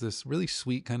then there's this really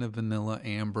sweet kind of vanilla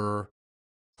amber,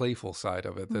 playful side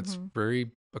of it that's Hmm.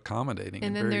 very accommodating And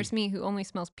and then there's very me who only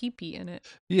smells pee pee in it.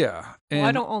 yeah. Well, I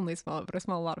And don't only smell it, but I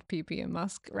smell a lot of pee pee and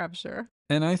musk, Ravishure.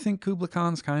 and I think Kubla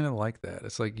Khan's kind of like that.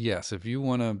 It's like yes, if you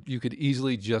want to, you could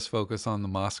easily just focus on the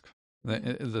musk,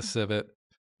 the civet,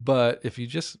 but if you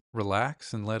just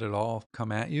relax and let it all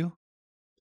come at you,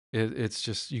 it's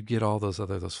just you get all those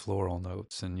floral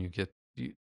notes, and you get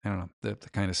I don't know the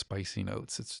kind of spicy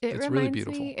notes. It's really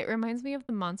beautiful. It reminds me of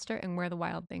the monster and Where the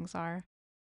Wild Things Are.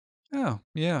 Oh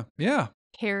yeah, yeah.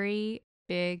 Hairy,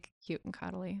 big, cute, and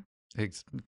cuddly. It's,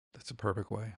 that's a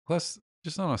perfect way. Plus,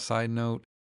 just on a side note,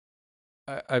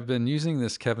 I've been using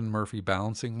this Kevin Murphy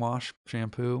balancing wash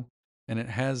shampoo, and it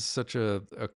has such a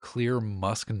clear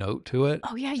musk note to it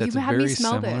Oh yeah, you that's had me very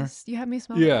smell similar. this. You had me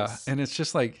smell Yeah, this. and it's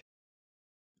just like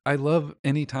I love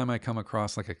anytime I come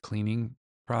across like a cleaning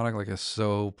product, like a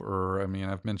soap, or I mean,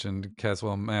 I've mentioned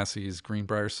Caswell Massey's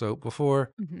Greenbrier soap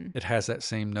before. Hmm. It has that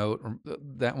same note.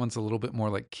 That one's a little bit more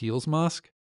like Kiehl's musk,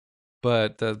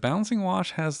 but the balancing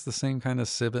wash has the same kind of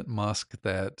civet musk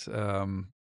that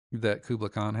that Kubla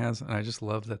Khan has, and I just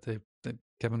love that they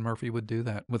Kevin Murphy would do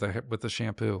that with a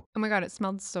shampoo. Oh my God, it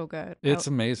smelled so good. It's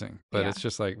amazing, but yeah. it's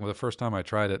just like, well, the first time I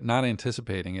tried it, not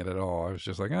anticipating it at all, I was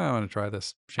just like, oh, I want to try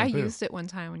this I shampoo. used it one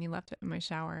time when you left it in my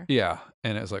shower. Yeah,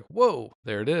 and it was like, whoa,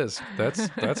 there it is.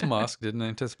 That's musk. Didn't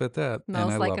anticipate that, and I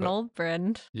Smells like love an it. old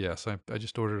friend. Yes, I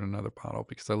just ordered another bottle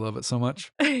because I love it so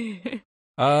much. Okay,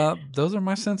 Those are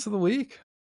my scents of the week.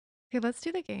 let's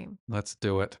do the game. Let's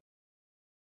do it.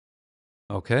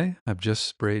 Okay, I've just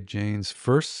sprayed Jane's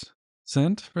first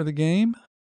scent for the game.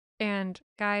 And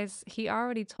guys, he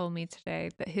already told me today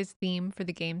that his theme for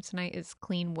the game tonight is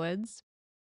clean woods.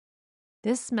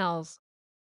 This smells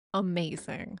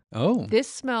amazing. Oh,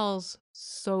 This smells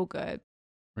so good.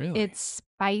 really? It's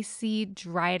spicy,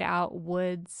 dried out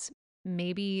woods.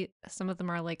 Maybe some of them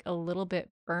are like a little bit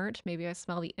burnt. Maybe I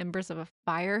smell the embers of a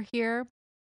fire here.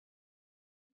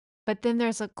 But then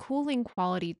there's a cooling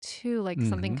quality too, like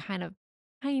something Mm-hmm. kind of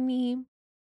tiny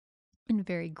and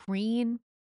very green.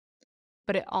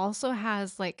 But it also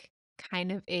has like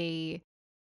kind of a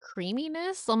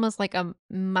creaminess, almost like a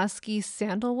musky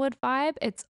sandalwood vibe.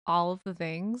 It's all of the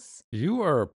things. You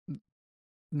are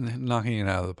knocking it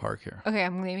out of the park here. Okay,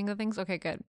 I'm naming the things. Okay,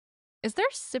 good. Is there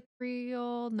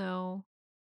cypriol? No.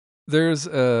 There's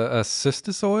a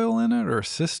cistus oil in it, or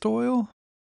cyst oil.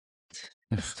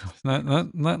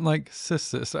 Not like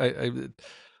cystis. Like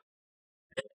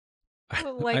I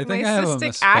my think I have a cystic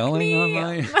misspelling on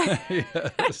acne? my.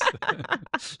 Yes.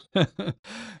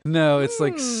 No, it's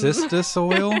like cistus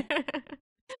oil.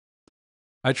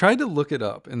 I tried to look it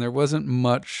up, and there wasn't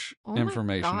much Oh my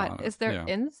information God. on it. Is there Yeah.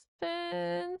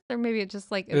 incense? Or maybe it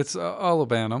just like It's it's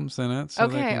olibanums in it, so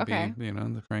they okay, can okay. be,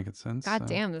 the frankincense. God So.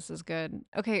 damn, this is good.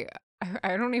 Okay,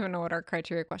 I don't even know what our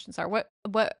criteria questions are. What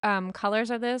colors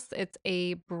are this? It's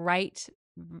a bright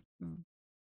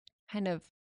kind of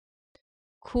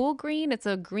cool green. It's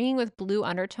a green with blue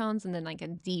undertones and then like a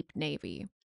deep navy.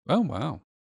 Oh, wow.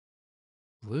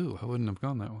 Blue. I wouldn't have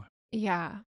gone that way.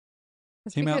 Yeah.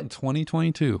 That's Came out because in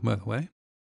 2022, by the way.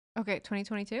 okay,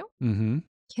 2022. Mm-hmm.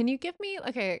 Can you give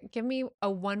me a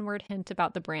one-word hint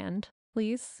about the brand,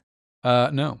 please?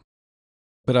 No,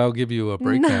 but I'll give you a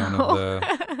breakdown of No.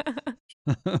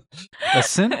 the a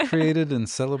scent created in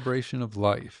celebration of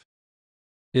life.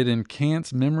 It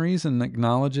encants memories and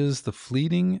acknowledges the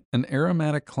fleeting. An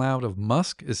aromatic cloud of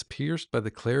musk is pierced by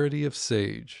the clarity of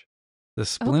sage. The Okay,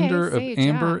 splendor of sage,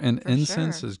 amber yeah, and for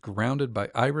incense sure. is grounded by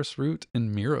iris root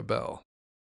and mirabelle.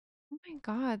 Oh my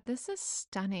God, this is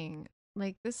stunning.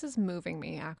 Like this is moving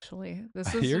me actually.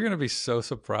 This is You're going to be so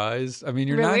surprised. I mean,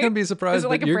 you're not really? going to be Is surprised, it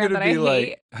like but a you're going brand to that I be like,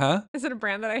 hate? huh? Is it a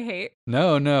brand that I hate?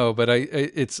 No, but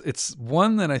it's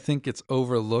one that I think it's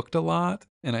overlooked a lot,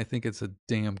 and I think it's a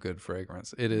damn good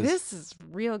fragrance. It is. This is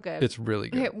real good. It's really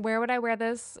Okay, good. where would I wear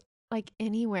this? Like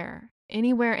anywhere.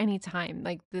 Anywhere, anytime.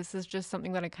 Like this is just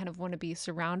something that I kind of want to be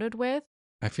surrounded with.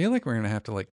 I feel like we're gonna have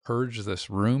to like purge this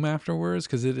room afterwards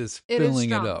because it is It is filling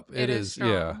it strong. up. It It is is,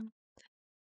 yeah. strong.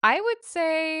 I would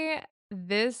say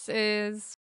this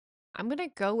is I'm gonna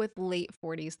go with late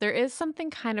 40s. There is something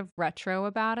kind of retro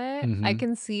about it. I Mm-hmm.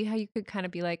 can see how you could kind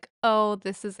of be like, oh,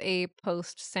 this is a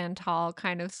post Santal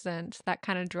kind of scent, that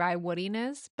kind of dry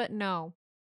woodiness. But no,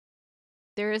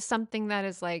 there is something that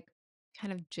is like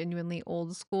kind of genuinely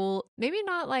old school. Maybe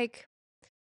not like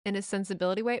in a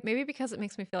sensibility way, maybe because it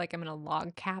makes me feel like I'm in a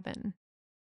log cabin.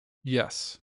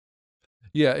 Yes.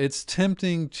 Yeah, it's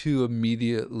tempting to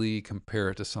immediately compare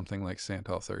it to something like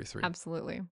Santal 33.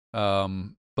 Absolutely.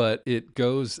 But it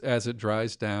goes as it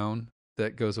dries down,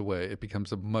 that goes away. It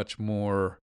becomes a much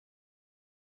more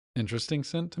interesting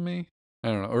scent to me. I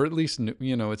don't know, or at least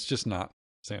it's just not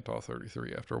Santal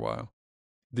 33 after a while.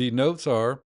 The notes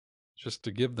are, just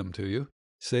to give them to you: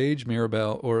 sage,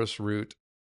 mirabelle, orris root,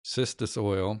 cistus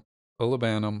oil,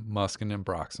 olibanum, musk, and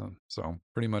ambroxan. So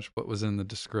pretty much what was in the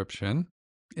description.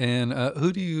 And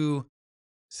who do you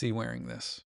see wearing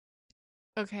this?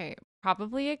 Okay,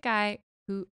 probably a guy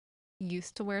who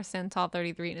used to wear Santal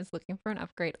 33 and is looking for an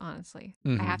upgrade, honestly. I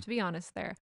Mm-hmm. have to be honest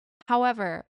there.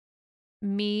 However,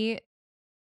 me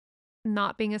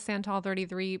not being a Santal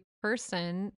 33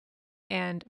 person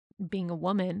and being a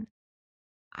woman,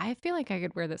 I feel like I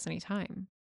could wear this anytime.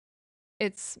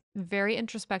 It's very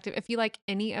introspective. If you like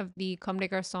any of the Comme des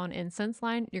Garçons incense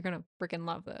line, you're gonna freaking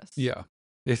love this. Yeah.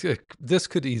 This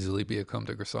could easily be a Comme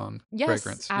des Garçons Yes,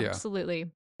 fragrance. Yeah. absolutely.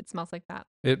 It smells like that.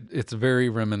 It's very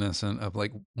reminiscent of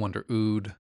like Wonder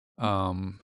Oud,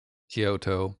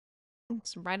 Kyoto,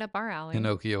 It's right up our alley.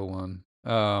 Pinocchio one.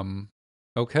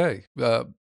 Okay.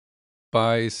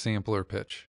 By sampler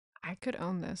pitch. I could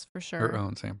own this for Her sure.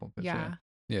 own sample pitch. Yeah.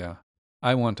 Yeah. Yeah.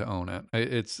 I want to own it.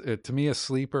 It's to me a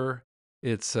sleeper.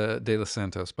 It's De Los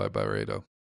Santos by Byredo.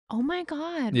 Oh my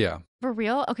God. Yeah. For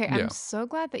real? Okay, I'm Yeah. so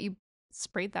glad that you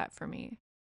sprayed that for me.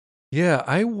 Yeah,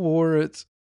 I wore it.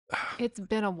 It's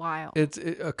been a while.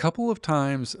 A couple of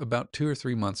times about 2 or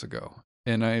 3 months ago,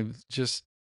 and I just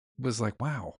was like,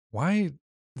 "Wow, why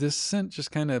this scent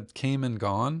just kind of came and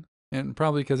gone?" And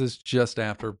probably because it's just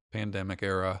after pandemic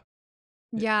era,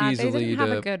 Yeah, they didn't easily have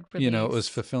a to, good it was release.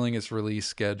 fulfilling its release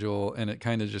schedule, and it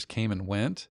kind of just came and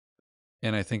went.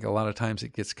 And I think a lot of times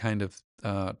it gets kind of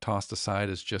tossed aside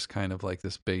as just kind of like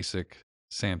this basic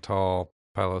Santal,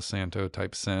 Palo Santo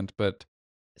type scent, but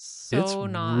it's So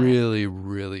not. really,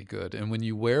 really good. And when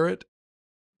you wear it,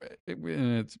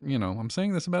 and it's, I'm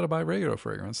saying this about a Byredo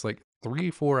fragrance, like 3,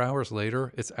 4 hours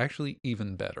later, it's actually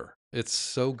even better. It's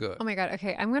so good. Oh my God.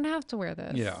 Okay, I'm gonna have to wear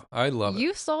Yeah, this. I love it.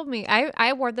 You sold me.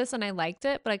 I wore this and I liked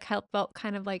it, but felt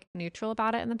kind of like neutral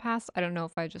about it in the past. I don't know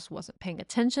if I just wasn't paying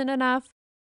attention enough,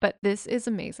 but this is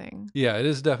amazing. Yeah, it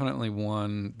is definitely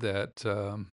one that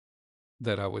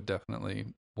I would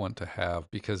definitely want to have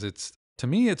because it's, to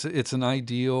me, it's an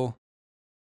ideal.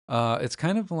 It's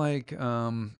kind of like,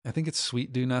 I think it's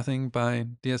Sweet Do Nothing by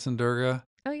Diaz and Durga.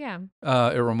 Oh yeah,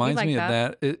 It we reminds like me of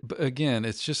that. that. But again,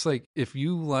 it's just like if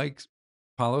you like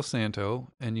Palo Santo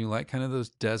and you like kind of those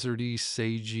deserty,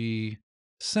 sagey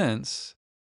scents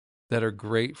that are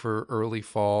great for early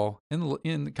fall and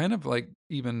in kind of like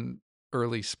even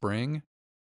early spring,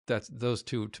 that's those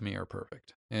two to me are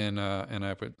perfect. And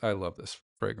I love this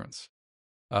fragrance.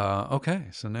 Okay,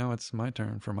 so now it's my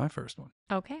turn for my first one.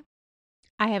 Okay.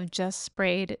 I have just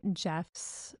sprayed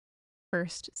Jeff's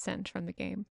first scent from the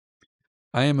game.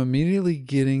 I am immediately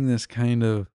getting this kind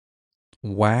of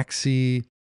waxy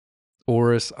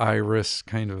orris iris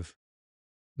kind of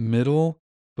middle,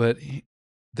 but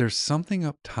there's something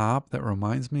up top that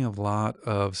reminds me a lot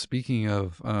of, speaking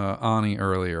of Ani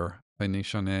earlier by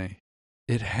Nishane.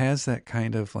 It has that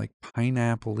kind of like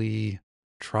pineapple-y,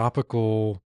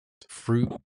 tropical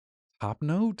fruit top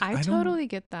note. I I don't, totally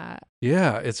get that.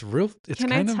 yeah, it's real. It's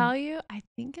Can I kind of, tell you? I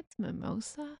think it's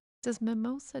mimosa. Does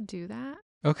mimosa do that?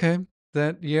 okay.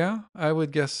 That, yeah, I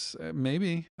would guess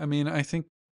maybe. I mean, I think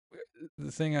the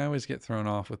thing I always get thrown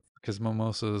off with, because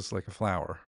mimosa is like a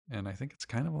flower, and I think it's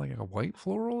kind of like a white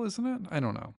floral, isn't it? I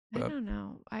don't know, I but don't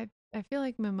know. I feel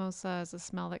like mimosa is a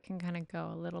smell that can kind of go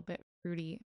a little bit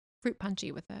fruit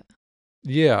punchy with it.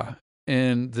 yeah.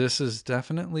 And this is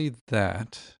definitely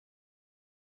that,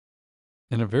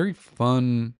 and a very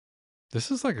fun. This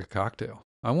is like a cocktail.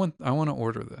 I want to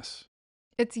order this.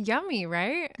 It's yummy,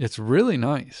 right? It's really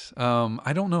nice.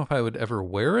 I don't know if I would ever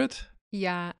wear it.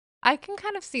 Yeah. I can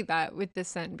kind of see that with this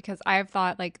scent because I've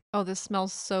thought like, oh, this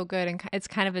smells so good and it's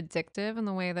kind of addictive in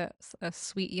the way that a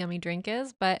sweet, yummy drink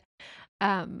is, but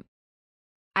um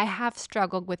I have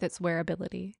struggled with its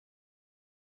wearability.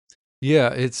 Yeah,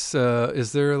 it's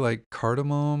is there like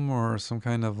cardamom or some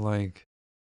kind of like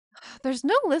There's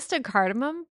no listed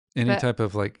cardamom, any but type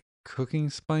of like cooking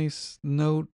spice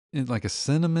note, like a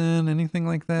cinnamon, anything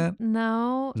like that?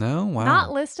 no, No? not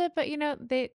Wow. listed, but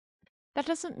that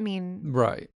doesn't mean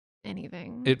Right.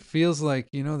 anything. It feels like,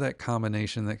 that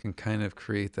combination that can kind of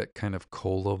create that kind of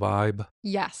cola vibe.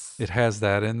 Yes. It has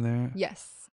that in there.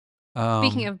 Yes.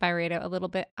 Speaking Um, of Byredo, a little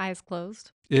bit eyes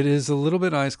closed. it is a little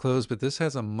bit eyes closed, but this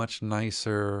has a much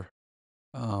nicer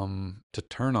to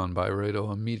turn on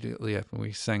Byredo immediately after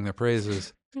we sang the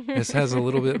praises. This has a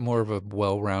little bit more of a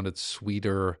well-rounded,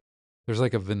 sweeter. There's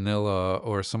like a vanilla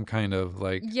or some kind of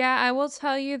like. Yeah, I will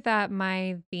tell you that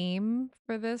my theme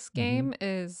for this Mhm. game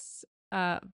is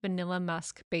vanilla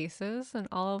musk bases and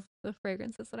all of the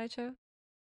fragrances that I chose.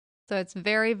 So it's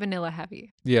very vanilla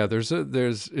heavy. Yeah,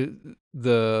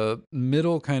 the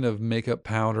middle kind of makeup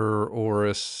powder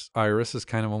iris is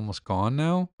kind of almost gone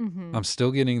now. Hmm. I'm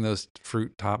still getting those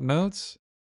fruit top notes,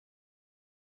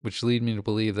 which lead me to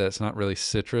believe that it's not really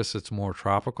citrus, it's more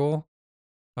tropical.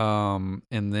 And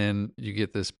then you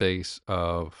get this base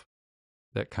of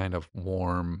that kind of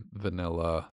warm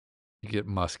vanilla. You get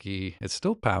musky. It's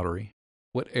still powdery.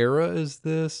 What era is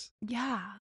this?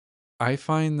 Yeah. I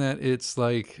find that it's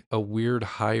like a weird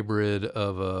hybrid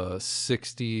of a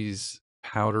 60s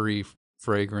powdery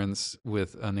fragrance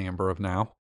with an amber of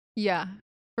now. Yeah,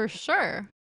 for sure.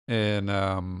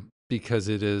 And because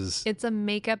It's a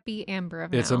makeup-y amber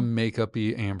of it's a now.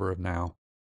 makeup-y amber of now.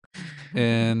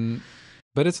 And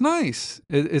but it's nice.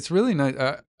 It's really nice.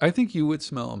 I think you would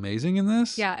smell amazing in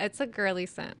this. Yeah, it's a girly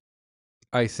scent.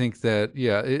 I think that,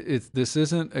 yeah, it's this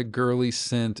isn't a girly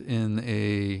scent in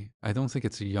a. I don't think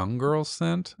it's a young girl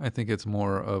scent. I think it's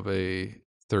more of a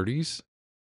 30s.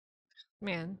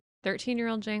 Man,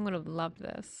 13-year-old Jane would have loved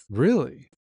this. Really,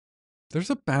 there's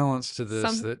a balance to this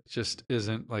Some that just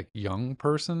isn't like young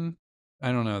person.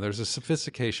 I don't know. There's a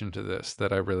sophistication to this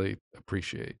that I really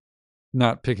appreciate.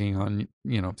 Not picking on,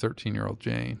 13-year-old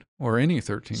Jane or any She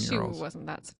 13-year-olds. wasn't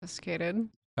that sophisticated.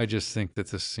 I just think that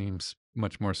this seems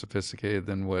much more sophisticated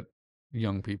than what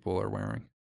young people are wearing.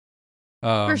 For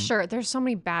Um, sure. There's so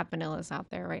many bad vanillas out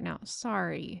there right now.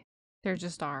 Sorry. There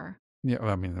just are. yeah,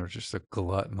 I mean, there's just a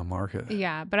glut in the market.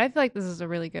 Yeah, but I feel like this is a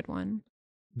really good one.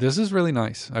 This is really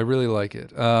nice. I really like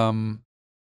it.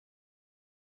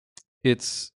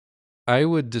 It's, I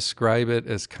would describe it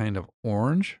as kind of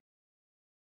orange,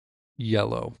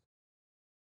 yellow.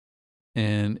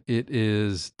 And it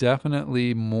is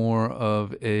definitely more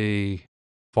of a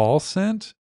fall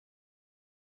scent.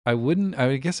 I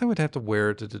guess I would have to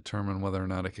wear it to determine whether or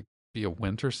not it could be a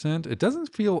winter scent. It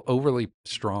doesn't feel overly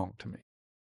strong to me.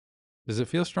 Does it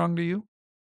feel strong to you?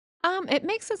 It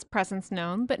makes its presence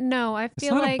known, but no, I It's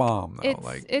feel not a like bomb though.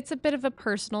 Like, it's a bit of a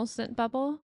personal scent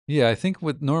bubble. yeah, I think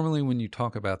normally when you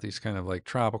talk about these kind of like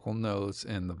tropical notes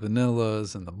and the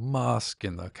vanillas and the musk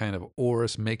and the kind of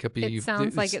orris makeup-y, It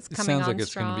sounds like it's it coming sounds like on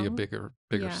it's going to be a strong.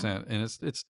 bigger Yeah. scent, and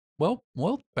it's well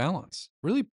balanced,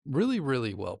 really, really,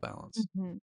 really well balanced.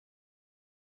 Hmm.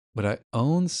 Would I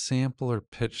own, sample, or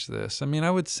pitch this? I mean, I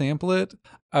would sample it.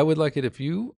 I would like it if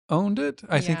you owned it.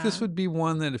 I think this Yeah. would be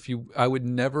one that I would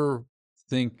never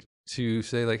think to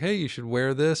say like, hey, you should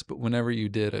wear this, but whenever you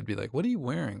did, I'd be like, what are you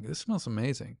wearing? This smells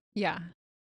amazing. Yeah.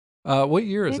 What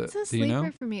year is it? It's a Do you sleeper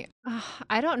know? for me.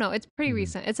 I don't know. It's pretty Hmm.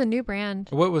 recent. It's a new brand.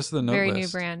 What was the note Very new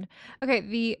list? brand. Okay,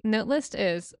 the note list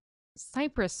is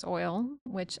cypress oil,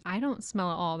 which I don't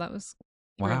smell at all. That was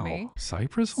threw me. Wow,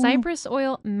 cypress oil. Cypress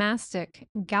oil, mastic,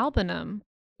 galbanum,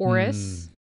 Hmm.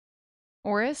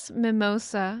 orris,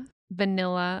 mimosa,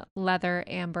 vanilla, leather,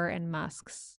 amber, and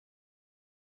musks.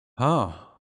 Huh.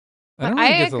 I But don't really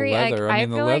I get the agree. Like leather. I mean,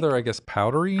 the leather, I guess,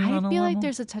 powdery on a level.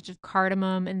 there's a touch of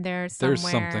cardamom in there There's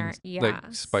something somewhere. like Yeah,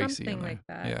 spicy in something like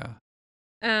there. that.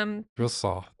 Yeah, Um, real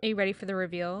soft. are you ready for the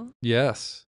reveal?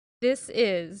 Yes. This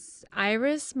is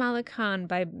Iris Malakan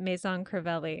by Maison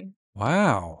Crivelli.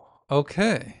 Wow.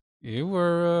 Okay.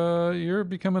 You're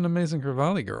becoming an amazing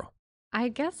Cavalli girl. I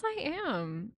guess I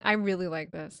am. I really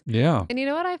like this. Yeah, And you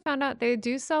know what I found out? They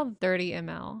do sell 30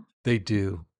 ml. they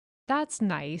do. That's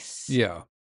nice. Yeah,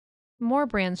 More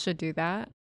brands should do that.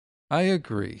 I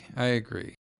agree.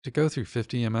 To go through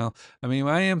 50 ml, I mean,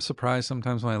 I am surprised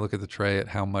sometimes when I look at the tray at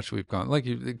how much we've gone. Like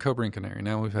Cobra and Canary,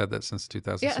 now we've had that since Yeah,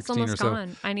 it's 2016 or almost so.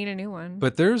 gone. I need a new one.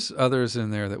 But there's others in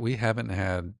there that we haven't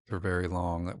had for very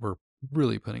long that we're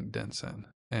really putting dents in.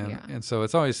 Yeah. And so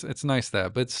it's nice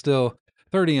that, but still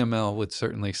 30 ml would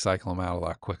certainly cycle them out a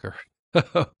lot quicker.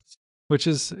 Which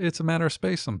is it's a matter of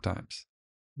space sometimes.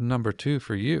 Number 2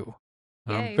 for you.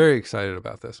 I'm Yay. very excited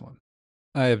about this one.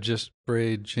 I have just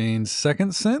sprayed Jane's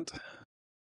second scent.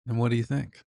 And what do you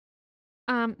think?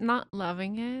 Not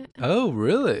loving it. Oh,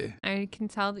 really? I can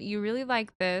tell that you really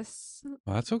like this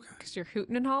Well, that's okay. because you're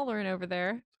hooting and hollering over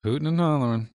there. Hooting and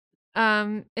hollering.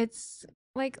 It's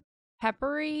like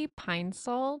peppery pine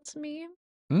salt to me.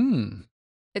 Mmm.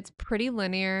 It's pretty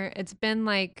linear. It's been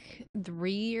like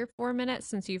 3 or 4 minutes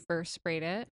since you first sprayed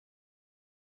it.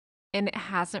 And it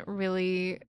hasn't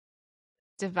really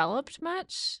developed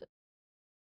much.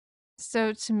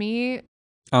 So to me,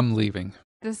 I'm leaving.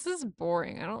 this is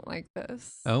boring. I don't like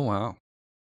this. Oh, wow.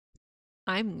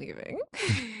 I'm leaving.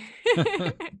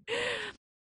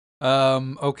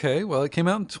 Okay. Well, it came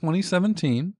out in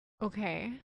 2017.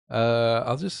 Okay.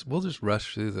 We'll just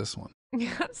rush through this one.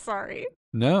 Yeah, sorry.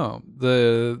 No,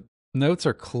 the notes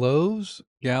are cloves,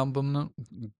 galbanum,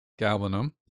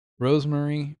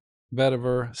 rosemary,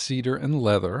 vetiver, cedar, and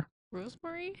leather.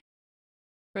 Rosemary?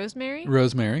 Rosemary?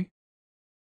 Rosemary.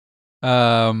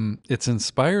 It's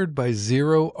inspired by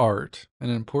Zero art, an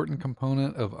important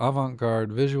component of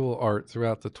avant-garde visual art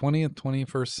throughout the 20th,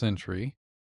 21st century.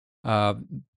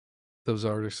 Those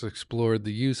artists explored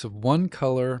the use of one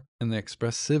color and the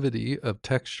expressivity of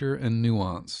texture and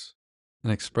nuance,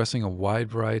 and expressing a wide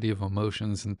variety of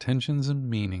emotions, intentions, and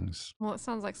meanings. Well, it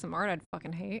sounds like some art I'd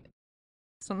fucking hate.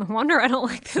 So no wonder I don't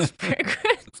like this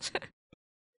fragrance.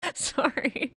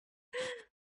 Sorry.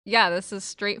 Yeah, this is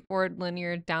straightforward,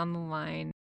 linear, down the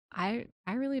line. I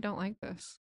really don't like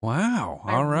this. Wow.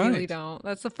 I All right. really don't.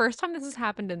 That's the first time this has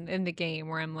happened in the game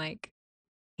where I'm like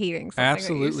hating something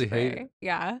Absolutely that you hate spray. it.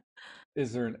 Yeah.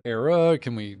 Is there an era?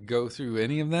 Can we go through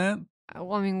any of that?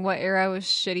 Well, I mean, what era was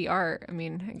shitty art? I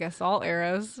mean, I guess all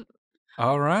eras.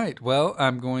 All right. Well,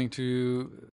 I'm going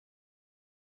to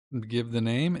give the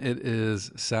name. It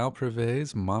is Sal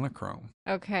Privé's Monochrome.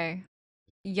 Okay.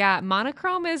 Yeah,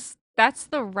 monochrome that's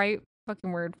the right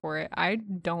fucking word for it. I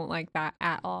don't like that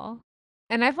at all.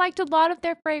 And I've liked a lot of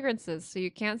their fragrances, so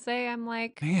you can't say I'm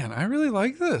like, Man, I really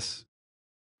like this.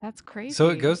 That's So it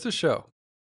crazy. goes to show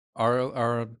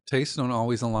our tastes don't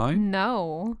always align.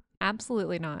 No,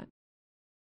 absolutely not.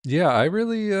 Yeah, I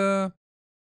really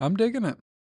I'm digging it.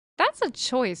 That's a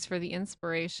choice for the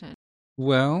inspiration.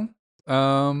 Well,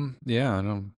 yeah, I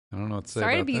don't know what to say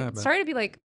Sorry to about be that, but sorry to be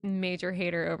like major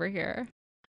hater over here.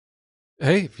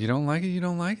 hey, if you don't like it, you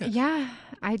don't like it. Yeah,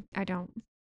 I don't.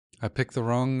 I picked the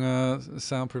wrong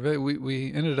sound purveyor.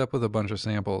 We ended up with a bunch of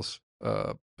samples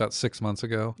about 6 months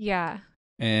ago, Yeah.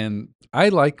 and I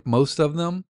like most of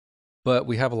them, but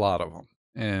we have a lot of them,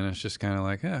 and it's just kind of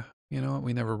like, yeah, you know what?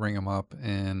 We never bring them up,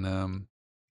 and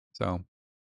so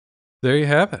there you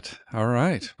have it. All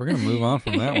right, we're gonna move on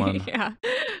from that one. Yeah.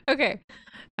 Okay.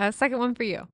 Second one for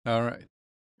you. All right,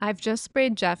 I've just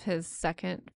sprayed Jeff his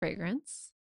second fragrance.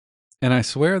 and I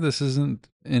swear this isn't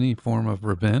any form of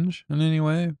revenge in any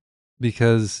way,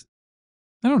 because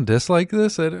I don't dislike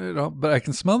this at all, but I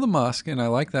can smell the musk, and I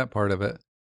like that part of it.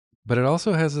 But it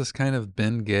also has this kind of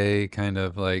Ben Gay kind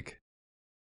of like,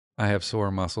 I have sore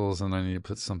muscles and I need to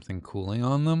put something cooling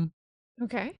on them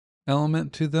Okay.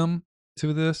 element to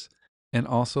this, and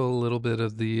also a little bit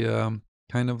of the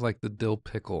kind of like the dill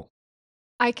pickle.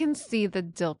 I can see the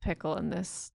dill pickle in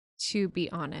this, to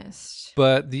be honest.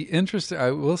 But the interesting, I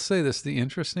will say this, the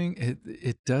interesting,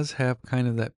 it does have kind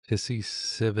of that pissy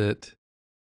civet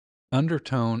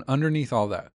undertone underneath all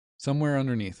that, somewhere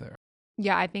underneath there.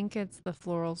 Yeah, I think it's the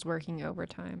florals working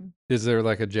overtime. Is there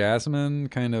like a jasmine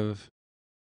kind of?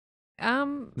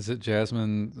 Um, Is it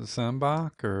jasmine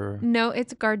sambac or no,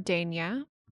 it's gardenia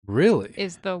really?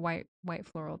 is the white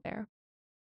floral there.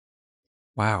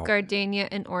 Wow. Gardenia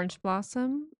and orange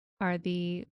blossom are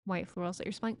the white florals that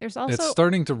you're smelling. There's It's also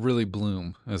starting to really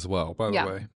bloom as well, by the yeah,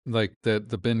 way. Like the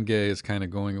Ben Gay is kind of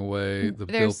going away. The dill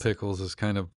there's pickles is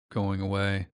kind of going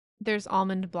away. there's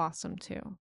almond blossom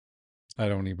too. I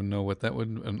don't even know what that would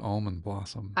an almond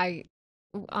blossom. I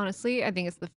honestly, I think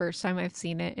it's the first time I've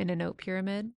seen it in a note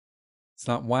pyramid. It's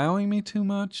not wowing me too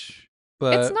much,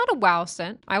 It's but not a wow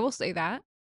scent, I will say that.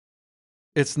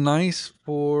 it's nice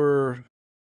for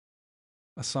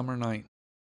a summer night.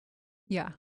 Yeah.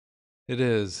 It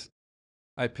is.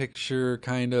 I picture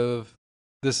kind of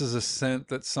this is a scent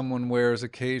that someone wears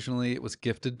occasionally. It was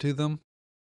gifted to them.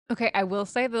 Okay, I will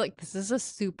say that like this is a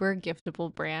super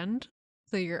giftable brand.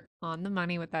 So you're on the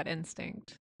money with that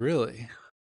instinct. Really?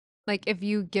 Like if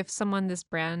you gift someone this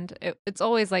brand, it's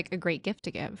always like a great gift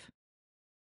to give.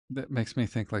 That makes me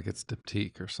think like it's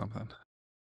Diptyque or something.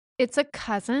 It's a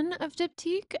cousin of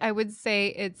Diptyque. I would say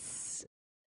it's,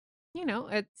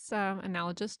 it's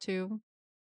analogous to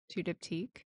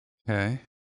Diptyque. Okay.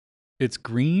 It's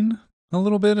green a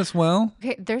little bit as well.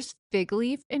 Okay, there's fig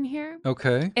leaf in here,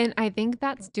 Okay. and I think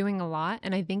that's doing a lot,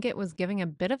 and I think it was giving a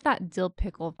bit of that dill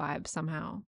pickle vibe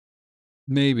somehow.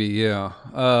 Maybe, yeah.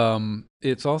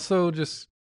 It's also just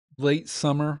late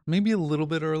summer, maybe a little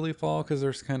bit early fall because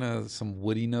there's kind of some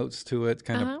woody notes to it,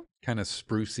 Uh-huh. kind of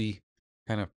sprucey,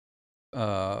 kind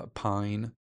of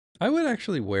pine. I would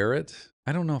actually wear it.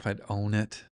 I don't know if I'd own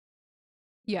it.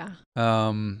 Yeah.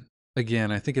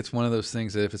 Again, I think it's one of those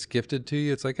things that if it's gifted to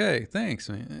you, it's like, hey, thanks,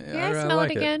 man. May I I smell it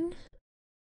like it. again?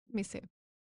 Let me see.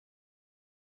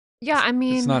 Yeah, I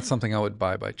It's not mean, something I would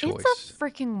buy by it's choice. a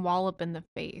freaking wallop in the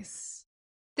face.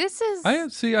 This is I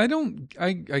see. I don't.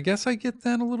 I guess I get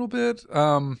that a little bit.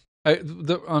 On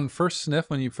first sniff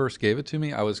when you first gave it to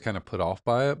me, I was kind of put off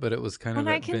by it, but it was kind of and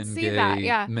I that can Ben see that. Gay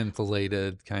Yeah.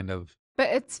 mentholated kind of. But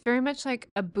it's very much like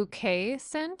a bouquet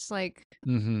scent,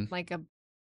 Mm-hmm. like a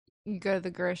you go to the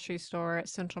grocery store at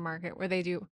Central Market where they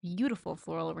do beautiful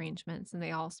floral arrangements and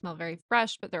they all smell very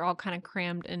fresh, but they're all kind of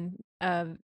crammed in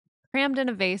a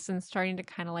vase and starting to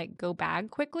kind of like go bad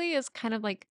quickly is kind of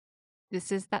like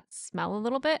this is that smell a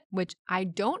little bit, which I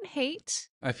don't hate.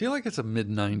 I feel like it's a mid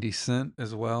 '90s scent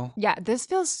as well. Yeah, this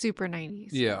feels super 90s.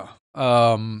 Yeah.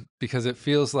 Because it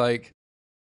feels like,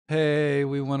 hey,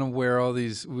 we want to wear all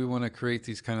these. We want to create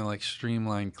these kind of like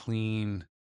streamlined, clean,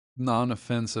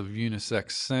 non-offensive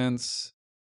unisex scents,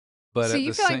 but So at you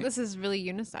the feel like same this is really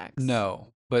unisex.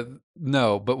 no, but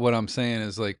what I'm saying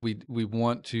is like we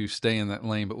want to stay in that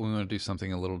lane, but we want to do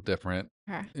something a little different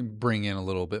Okay. and bring in a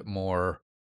little bit more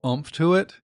oomph to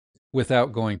it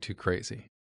without going too crazy,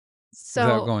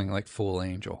 without So going like full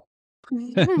angel.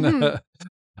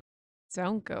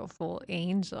 don't go full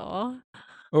angel.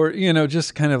 Or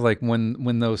just kind of like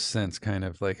when those scents kind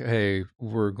of like, hey,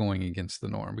 we're going against the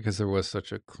norm because there was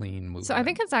such a clean So I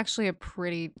think movement. it's actually a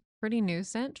pretty new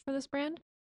scent for this brand.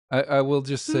 I will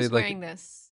just say, Who's like, wearing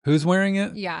this? who's wearing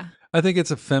it? Yeah. I think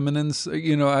it's a feminine.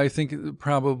 I think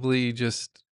probably just.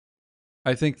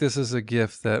 I think this is a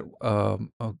gift that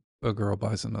a girl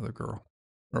buys another girl.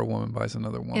 or a woman buys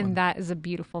another woman. And that is a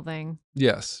beautiful thing.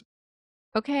 Yes.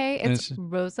 Okay, And it's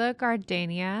Rosa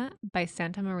Gardenia by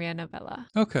Santa Maria Novella.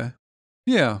 okay.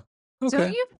 Yeah. Don't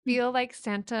Okay. you feel like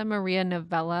Santa Maria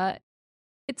Novella?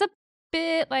 It's a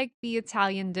bit like the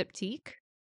Italian diptyque,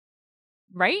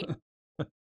 right?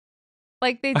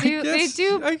 Like they do,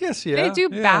 I guess, they yeah. do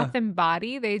Yeah. bath and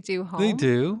body, they do home. They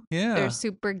do. They're Yeah.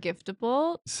 super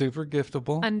giftable, Super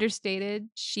giftable. understated,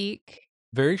 chic.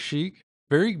 Very chic.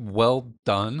 Very well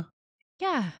done.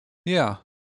 Yeah. Yeah.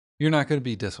 You're not going to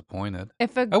be disappointed.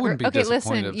 If a I wouldn't be okay,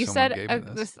 disappointed listen, if you someone said gave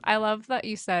me this. I love that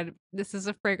you said this is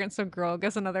a fragrance a girl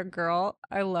gives another girl.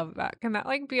 I love that. Can that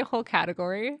like be a whole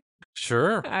category?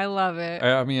 Sure. I love it.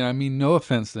 I mean, no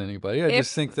offense to anybody. I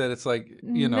just If think that it's like,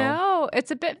 no,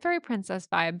 it's a bit fairy princess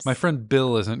vibes. my friend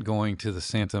Bill isn't going to the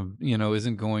Santa,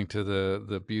 isn't going to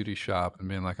the beauty shop and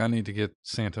being like, I need to get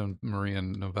Santa Maria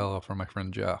Novella for my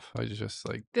friend Jeff. I just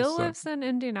like Bill it's like, lives in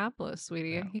Indianapolis,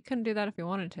 sweetie. Yeah. He couldn't do that if he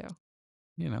wanted to.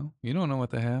 you don't know what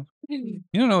they have. You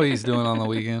don't know what he's doing on the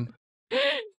weekend.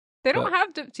 They don't But-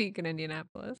 have diptyque in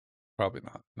Indianapolis. Probably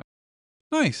not. No.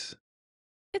 Nice.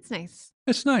 It's nice.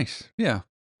 It's nice. Yeah.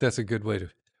 That's a good way to.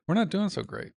 We're not doing so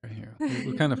great right here.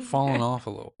 We're kind of falling off a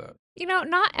little bit.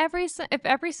 Not every scent. If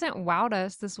every scent wowed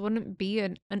us, this wouldn't be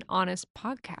an honest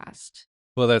podcast.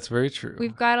 Well, that's very true.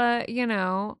 We've got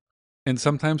to, And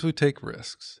sometimes we take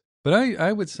risks. But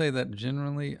I would say that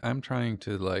generally I'm trying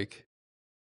to like.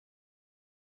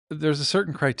 There's a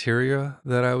certain criteria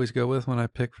that I always go with when I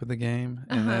pick for the game,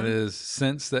 and that is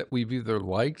scents that we've either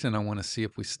liked and I want to see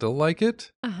if we still like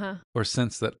it, or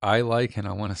scents that I like and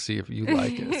I want to see if you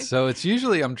like it. So it's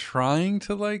usually I'm trying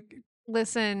to like.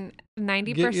 Listen,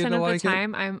 90% to of the like it.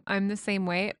 time I'm the same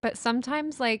way, but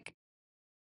sometimes like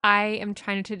I am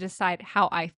trying to decide how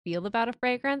I feel about a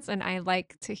fragrance and I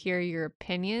like to hear your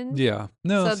opinion. Yeah.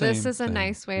 No. So this same, is a same.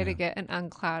 nice way to Yeah. get an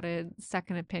unclouded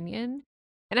second opinion.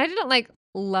 And I didn't like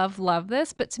love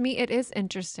this, but to me it is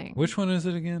interesting. Which one is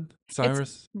it again?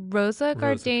 Cyrus? Rosa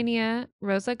Gardenia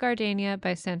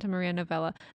by Santa Maria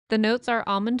Novella. The notes are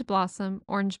almond blossom,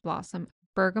 orange blossom,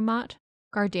 bergamot,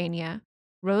 gardenia,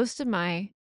 rose de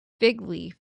mai, fig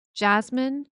leaf,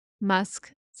 jasmine,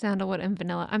 musk, sandalwood, and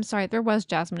vanilla. I'm sorry, there was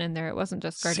jasmine in there. It wasn't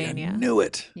just gardenia. See, I knew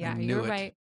it. Yeah, I knew you're it.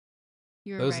 right.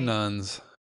 You're Those right. nuns,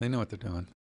 they know what they're doing.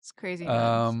 It's crazy.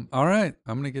 Nuns. All right.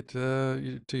 I'm going to get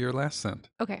to your last scent.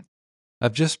 Okay.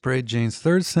 I've just sprayed Jane's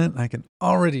third scent. I can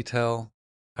already tell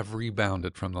I've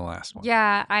rebounded from the last one.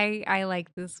 Yeah, I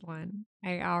like this one.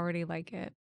 I already like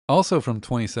it. Also from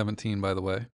 2017, by the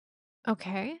way.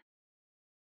 Okay.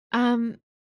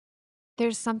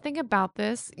 There's something about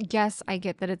this. Yes, I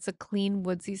get that it's a clean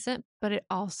woodsy scent, but it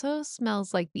also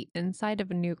smells like the inside of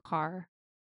a new car.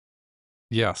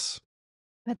 Yes.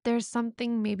 But there's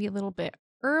something maybe a little bit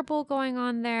herbal going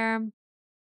on there.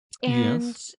 And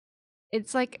Yes.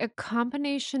 it's like a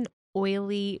combination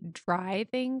oily, dry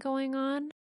thing going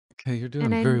on. Okay, you're doing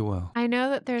And I, very well. I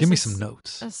know that there's Give me a some s-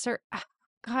 notes. a certain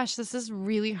gosh, this is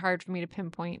really hard for me to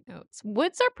pinpoint notes.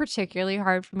 Woods are particularly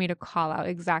hard for me to call out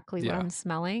exactly what Yeah. I'm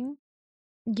smelling.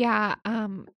 Yeah,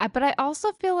 but I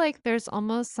also feel like there's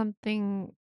almost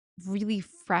something really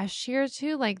fresh here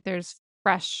too. Like there's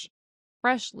fresh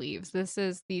leaves. This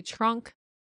is the trunk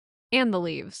and the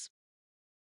leaves.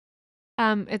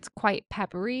 It's quite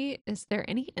peppery. Is there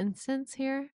any incense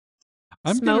here?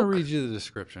 I'm going to Smoke? read you the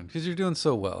description because you're doing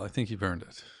so well. I think you've earned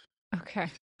it. Okay.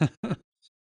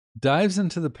 Dives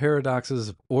into the paradoxes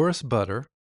of orris butter.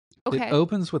 Okay. It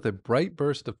opens with a bright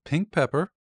burst of pink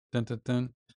pepper, dun, dun, dun,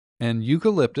 and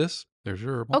eucalyptus. There's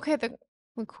your herbal. Okay, the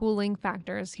cooling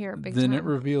factor is here big Then time. it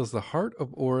reveals the heart of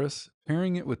orris,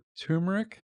 pairing it with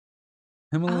turmeric,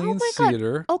 Himalayan Oh my God.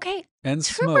 cedar, Okay, and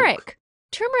smoke.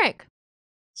 turmeric. Oh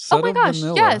Subtle my gosh,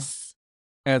 vanilla yes.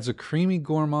 adds a creamy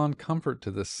gourmand comfort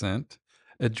to this scent,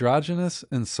 androgynous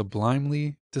and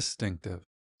sublimely distinctive.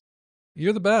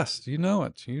 You're the best. You know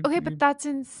it. Okay, but that's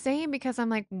insane because I'm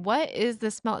like, what is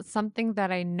this smell? It's something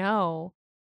that I know.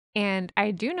 And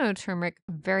I do know turmeric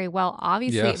very well,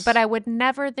 obviously, Yes. but I would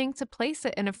never think to place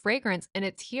it in a fragrance, and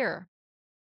it's here.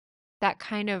 That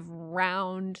kind of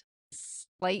round,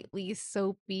 slightly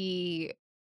soapy,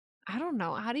 I don't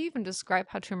know. How do you even describe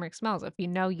how turmeric smells? If you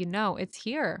know, you know. It's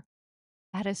here.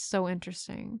 That is so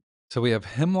interesting. So we have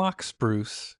hemlock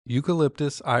spruce,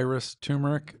 eucalyptus, iris,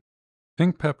 turmeric,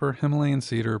 pink pepper, Himalayan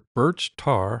cedar, birch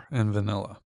tar, and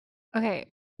vanilla. Okay,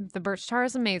 the birch tar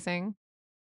is amazing.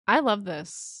 I love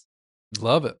this.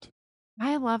 Love it.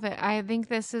 I love it. I think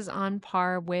this is on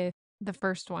par with the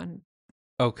first one.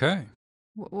 Okay.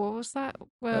 What was that?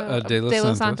 De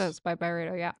Los Santos by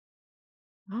Byredo, yeah.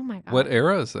 Oh my God. What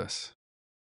era is this?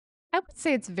 I would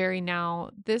say it's very now.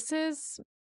 This is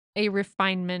a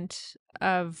refinement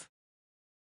of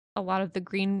a lot of the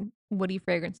green woody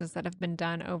fragrances that have been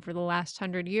done over the last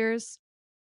 100 years.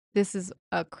 This is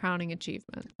a crowning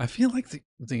achievement. I feel like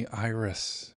the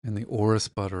iris and the orris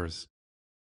butters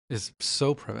is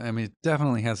so I mean, it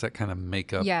definitely has that kind of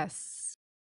makeup, Yes.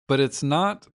 but it's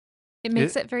not. It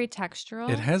makes it very It textural.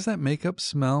 has that makeup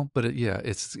smell, but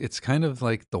it's kind of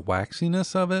like the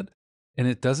waxiness of it, and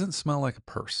it doesn't smell like a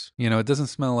purse. It doesn't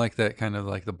smell like that kind of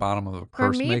like the bottom of a For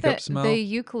purse me, makeup the smell.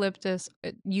 eucalyptus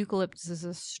is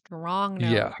a strong Yeah,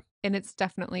 note, and it's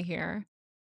definitely here.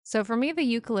 So for me, the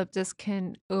eucalyptus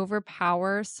can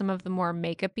overpower some of the more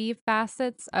makeup-y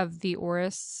facets of the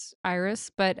Orris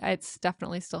iris, but it's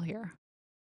definitely still here.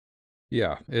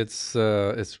 yeah, it's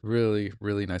really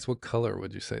really nice. What color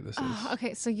would you say this Oh, is?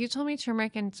 okay, so you told me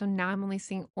turmeric, and so now I'm only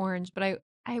seeing orange, but I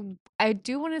I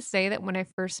do want to say that when I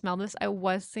first smelled this, I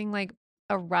was seeing like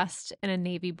a rust and a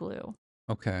navy blue.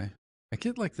 Okay, I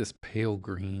get like this pale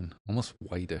green, almost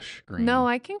whitish No, green.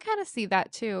 I can kind of see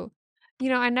that too.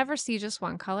 I never see just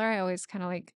one color. I always kind of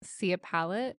like see a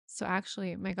palette. So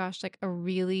actually, my gosh, like a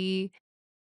really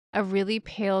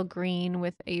pale green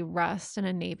with a rust and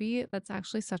a navy. That's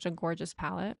actually such a gorgeous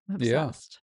palette. I'm Yeah,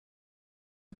 obsessed.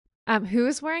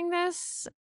 Who's wearing this?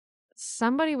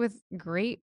 Somebody with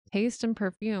great taste in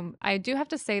perfume. I do have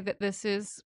to say that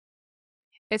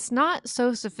it's not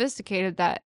so sophisticated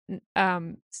that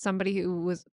somebody who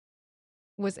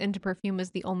was into perfume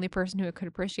is the only person who could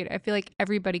appreciate it. I feel like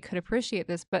everybody could appreciate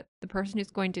this, but the person who's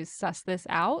going to suss this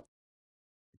out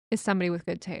is somebody with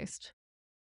good taste.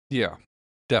 yeah,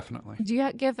 definitely. Do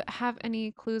you have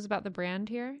any clues about the brand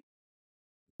here?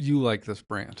 You like this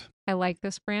brand. I like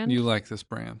this You brand. like this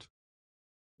brand.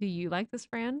 Do you like this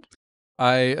brand?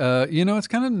 It's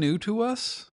kind of new to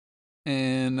us,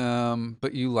 and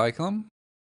but you like them,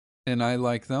 and I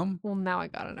like them, Well, now I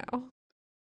gotta know.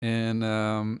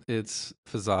 and it's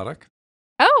Fazadic.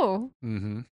 Oh,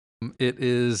 Mm-hmm. It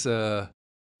is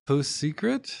Faux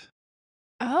Secret.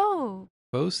 oh,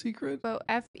 Faux Secret.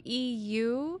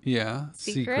 FEU Yeah,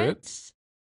 secret. secret.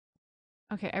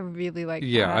 Okay, I really like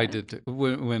Yeah, I that. did too.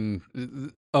 When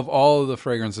of all of the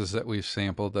fragrances that we've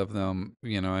sampled of them,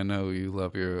 I know you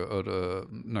love your Eau de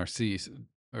Narcisse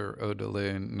or Eau de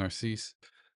la Narcisse,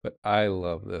 but I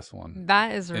love this one.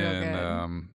 That is real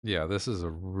And good. yeah, this is a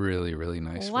really, really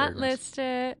nice Want fragrance. list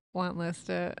it. Want list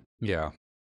it. Yeah.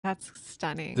 That's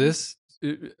stunning. This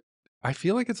I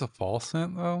feel like it's a fall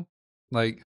scent though.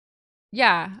 Like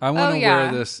Yeah. I want Oh to wear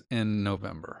yeah. this in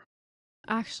November.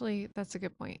 Actually, that's a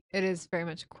good point. It is very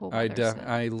much a cool weather scent.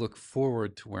 I look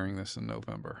forward to wearing this in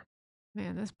November.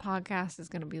 Man, this podcast is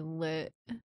gonna be lit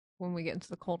when we get into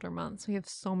the colder months. We have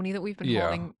so many that we've been Yeah,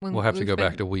 holding we'll when have to we've go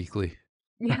back been to weekly.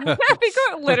 Yeah,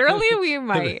 literally we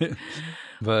might.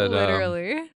 But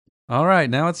Literally. all right,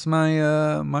 now it's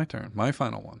my turn. My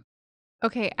final one.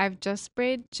 Okay, I've just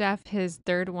sprayed Jeff his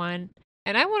third one,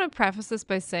 and I want to preface this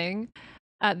by saying,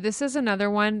 this is another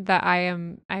one that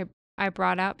I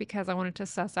brought out because I wanted to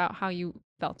suss out how you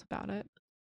felt about it.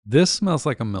 This smells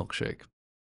like a milkshake.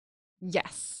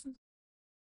 Yes,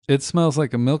 It smells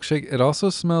like a milkshake. It also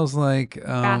smells like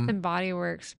Bath and Body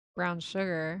Works brown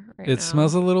sugar right it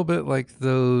smells now. a little bit like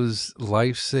those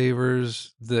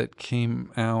lifesavers that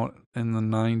came out in the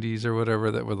 90s or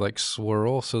whatever that would like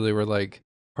swirl, so they were like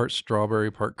part strawberry,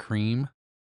 part cream.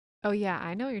 Oh yeah,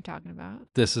 I know what you're talking about.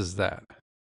 This is that.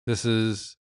 This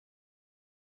is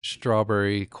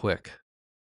strawberry quick.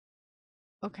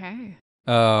 Okay.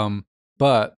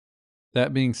 But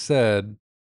that being said,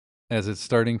 as it's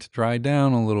starting to dry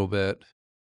down a little bit,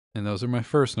 and those are my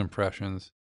first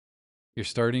impressions, you're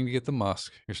starting to get the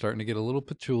musk. You're starting to get a little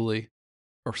patchouli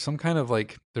or some kind of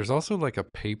like, there's also like a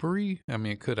papery. I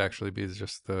mean, it could actually be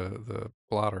just the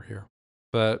blotter here,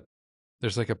 but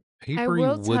there's like a I papery,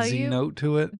 will tell woodsy you, note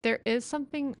to it. there is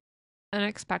something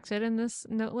unexpected in this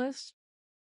note list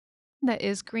that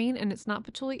is green, and it's not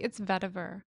patchouli, it's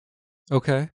vetiver.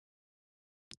 Okay.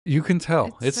 You can tell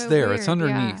It's it's so there. It's weird, yeah.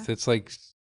 underneath. It's like,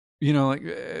 like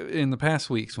in the past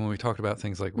weeks when we talked about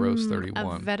things like Rose A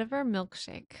 31. vetiver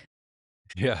milkshake.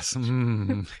 Yes.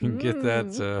 Get that,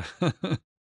 Mm.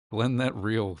 blend that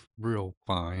real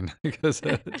fine because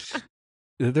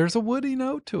there's a woody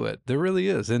note to it. There really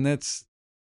is. And that's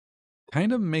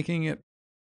kind of making it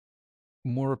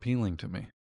more appealing to me.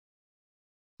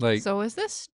 Like, So is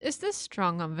this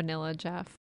strong on vanilla,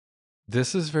 Jeff?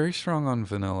 this is very strong on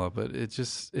vanilla, but it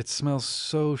smells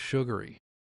so sugary.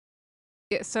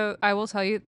 Yeah, so I will tell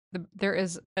you, there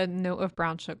is a note of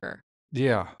brown sugar,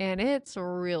 Yeah. and it's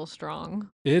real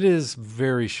strong. It is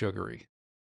very sugary,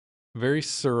 very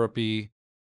syrupy.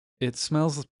 It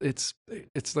smells, it's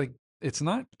like it's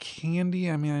not candy.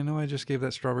 I mean, I know I just gave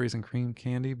that strawberries and cream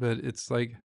candy, but it's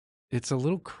like it's a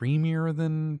little creamier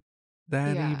than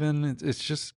that Yeah. even. It's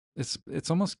just it's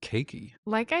almost cakey.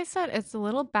 Like I said, it's a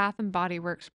little Bath and Body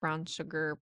Works brown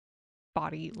sugar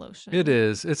body It lotion.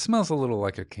 is. It smells a little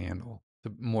like a candle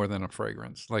more than a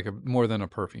fragrance, like a more than a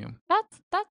perfume.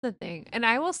 That's the thing. And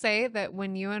I will say that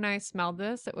when you and I smelled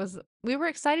this, we were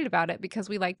excited about it because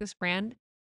we like this brand,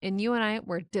 and you and I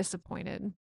were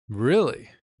disappointed. Really?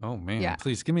 Oh Yeah. man,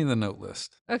 please give me the note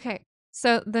list. Okay.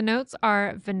 So the notes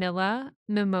are vanilla,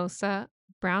 mimosa,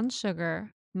 brown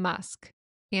sugar, musk,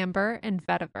 amber, and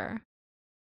vetiver.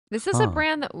 This is a Huh.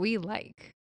 brand that we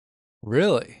like.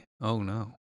 Really? Oh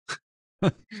no.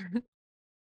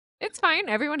 It's fine.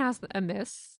 Everyone has a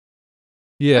miss.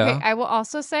 Okay, Yeah. I will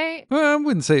also say Well, I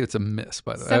wouldn't say it's a miss,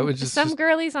 by the way. I would some just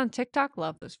girlies on TikTok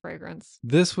love this fragrance.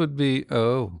 this would be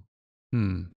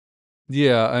hmm.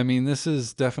 Yeah, I mean this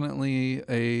is definitely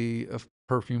a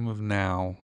perfume of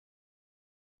now.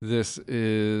 This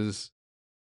is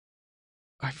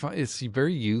I find it's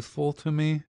very youthful to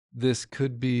me. This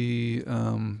could be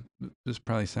this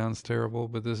probably sounds terrible,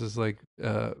 but this is like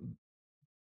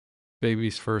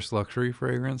baby's first luxury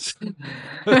fragrance.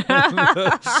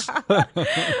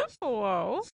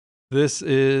 Whoa. This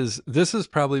has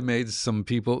probably made some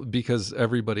people, because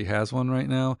everybody has one right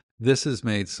now. This has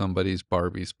made somebody's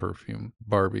Barbie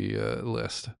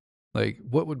list. Like,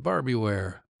 what would Barbie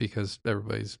wear? Because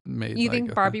everybody's made You like think a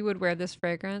thing. Barbie would wear this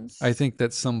fragrance? I think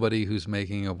that somebody who's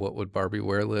making a what would Barbie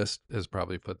wear list has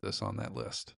probably put this on that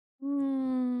list.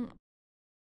 Mm,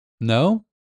 No?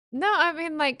 no, I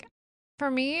mean, like,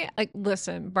 for me, like,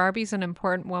 listen, Barbie's an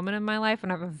important woman in my life,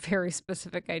 and I have a very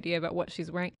specific idea about what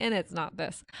she's wearing, and it's not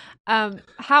this.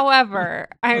 However,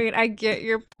 I mean, I get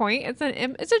your point.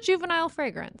 It's a juvenile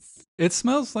fragrance. It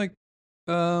smells like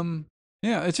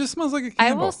yeah, it just smells like a I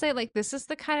will candle. say, like, this is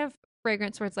the kind of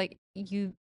fragrance where it's like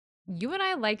you and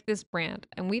I like this brand,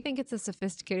 and we think it's a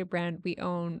sophisticated brand. We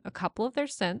own a couple of their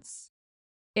scents,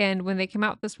 and when they came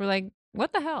out with this, we're like,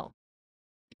 what the hell?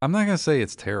 I'm not gonna say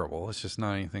it's terrible. It's just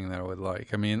not anything that I would like.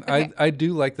 I mean, Okay. I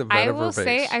do like the I vetiver will say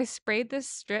base. I sprayed this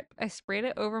strip. I sprayed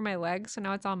it over my leg, so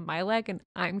now it's on my leg, and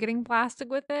I'm getting plastic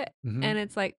with it. Hmm. And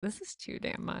it's like, this is too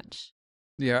damn much.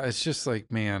 Yeah, it's just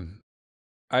like, man,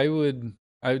 I would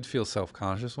feel self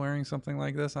conscious wearing something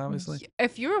like this. Obviously,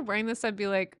 If you were wearing this, I'd be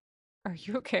like, are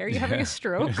you okay? Are you having a yeah.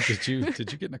 stroke? Did you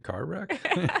get in a car wreck?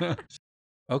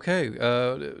 Okay,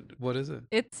 what is it?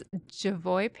 It's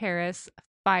Javoy Paris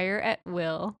Fire at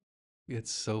Will.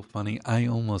 It's so funny. I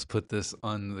almost put this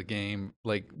on the game,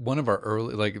 like one of our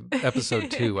early, like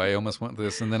episode 2. I almost went with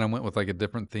this, and then I went with like a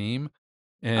different theme.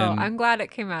 Oh, And I'm glad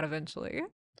it came out eventually.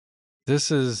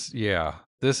 this is, yeah,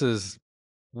 this is.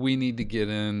 We need to get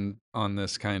in on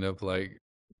this kind of like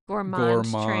Gourmand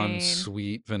gourmand, train.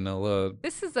 sweet vanilla,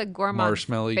 This is a gourmand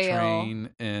marshmallow fail. train,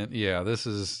 and yeah,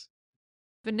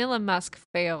 Vanilla musk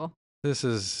fail. this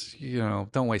is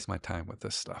don't waste my time with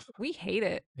this stuff. We hate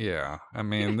it. Yeah, I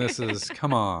mean, this is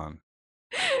come on.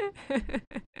 I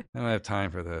don't have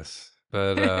time for this.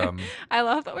 But I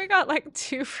love that we got like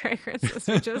 2 fragrances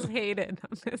we just hated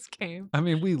on this game. I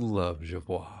mean, we love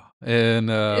Javois, and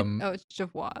It's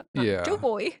Javois, not yeah,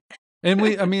 Javoy. and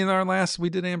I mean, we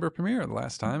did Amber Premiere the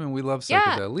last time, and we love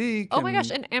Yeah. Psychedelic. Oh my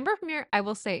gosh, And and Amber Premiere, I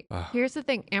will say, uh, here's the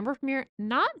thing. Amber Premiere,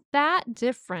 not that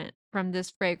different from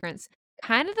this fragrance.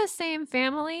 Kind of the same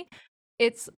family.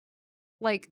 It's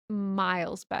like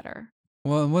miles better.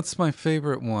 well, what's my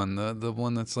favorite one? The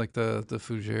one that's like the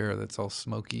fougere that's all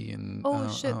smoky and Oh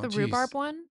shit, the geez. rhubarb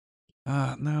one?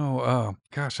 No. Oh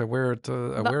gosh, I wear it. I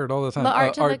The wear it all the time.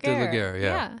 L'Art de la Art de la Guerre. Guerre. Yeah.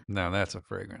 Yeah. No, that's a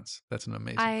fragrance. That's an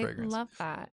amazing I fragrance. love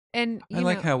that. And I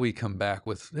like how we come back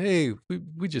with, hey,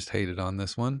 we just hated on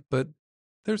this one, but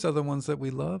there's other ones that we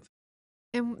love.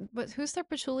 but who's their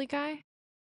patchouli guy?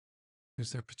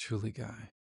 Who's their patchouli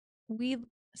guy?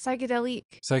 Psychedelic.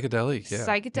 Psychedelic. Yeah.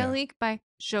 Psychedelic by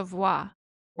Javois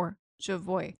or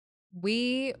Javoy.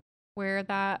 We wear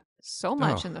that so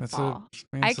much in the fall.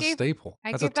 It's a staple.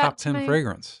 I That's a gave that top to 10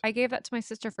 fragrance. I gave that to my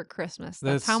sister for Christmas.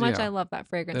 That's how much I love that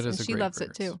fragrance, That and is a she great loves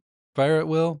it fragrance. too. Fire at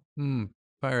will.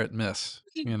 Fire at miss.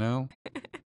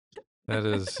 That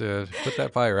is put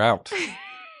that fire out.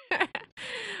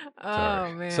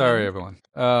 Oh man. Sorry, everyone.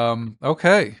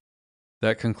 Okay.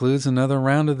 That concludes another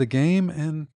round of the game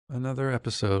and another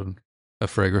episode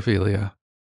of Fragrophilia.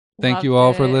 Thank you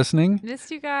all for listening.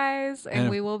 Missed you guys, and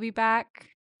we will be back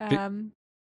in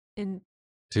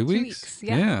 2 weeks.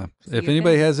 Yeah. See If you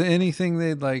anybody then. has anything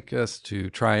they'd like us to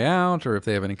try out, or if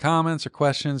they have any comments or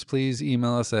questions, please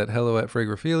email us at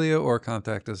hello@fragrophilia or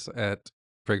contact us at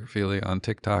Fragrophilia on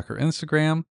TikTok or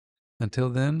Instagram. Until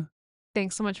then,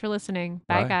 Thanks so much for listening.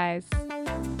 Bye, Bye. guys.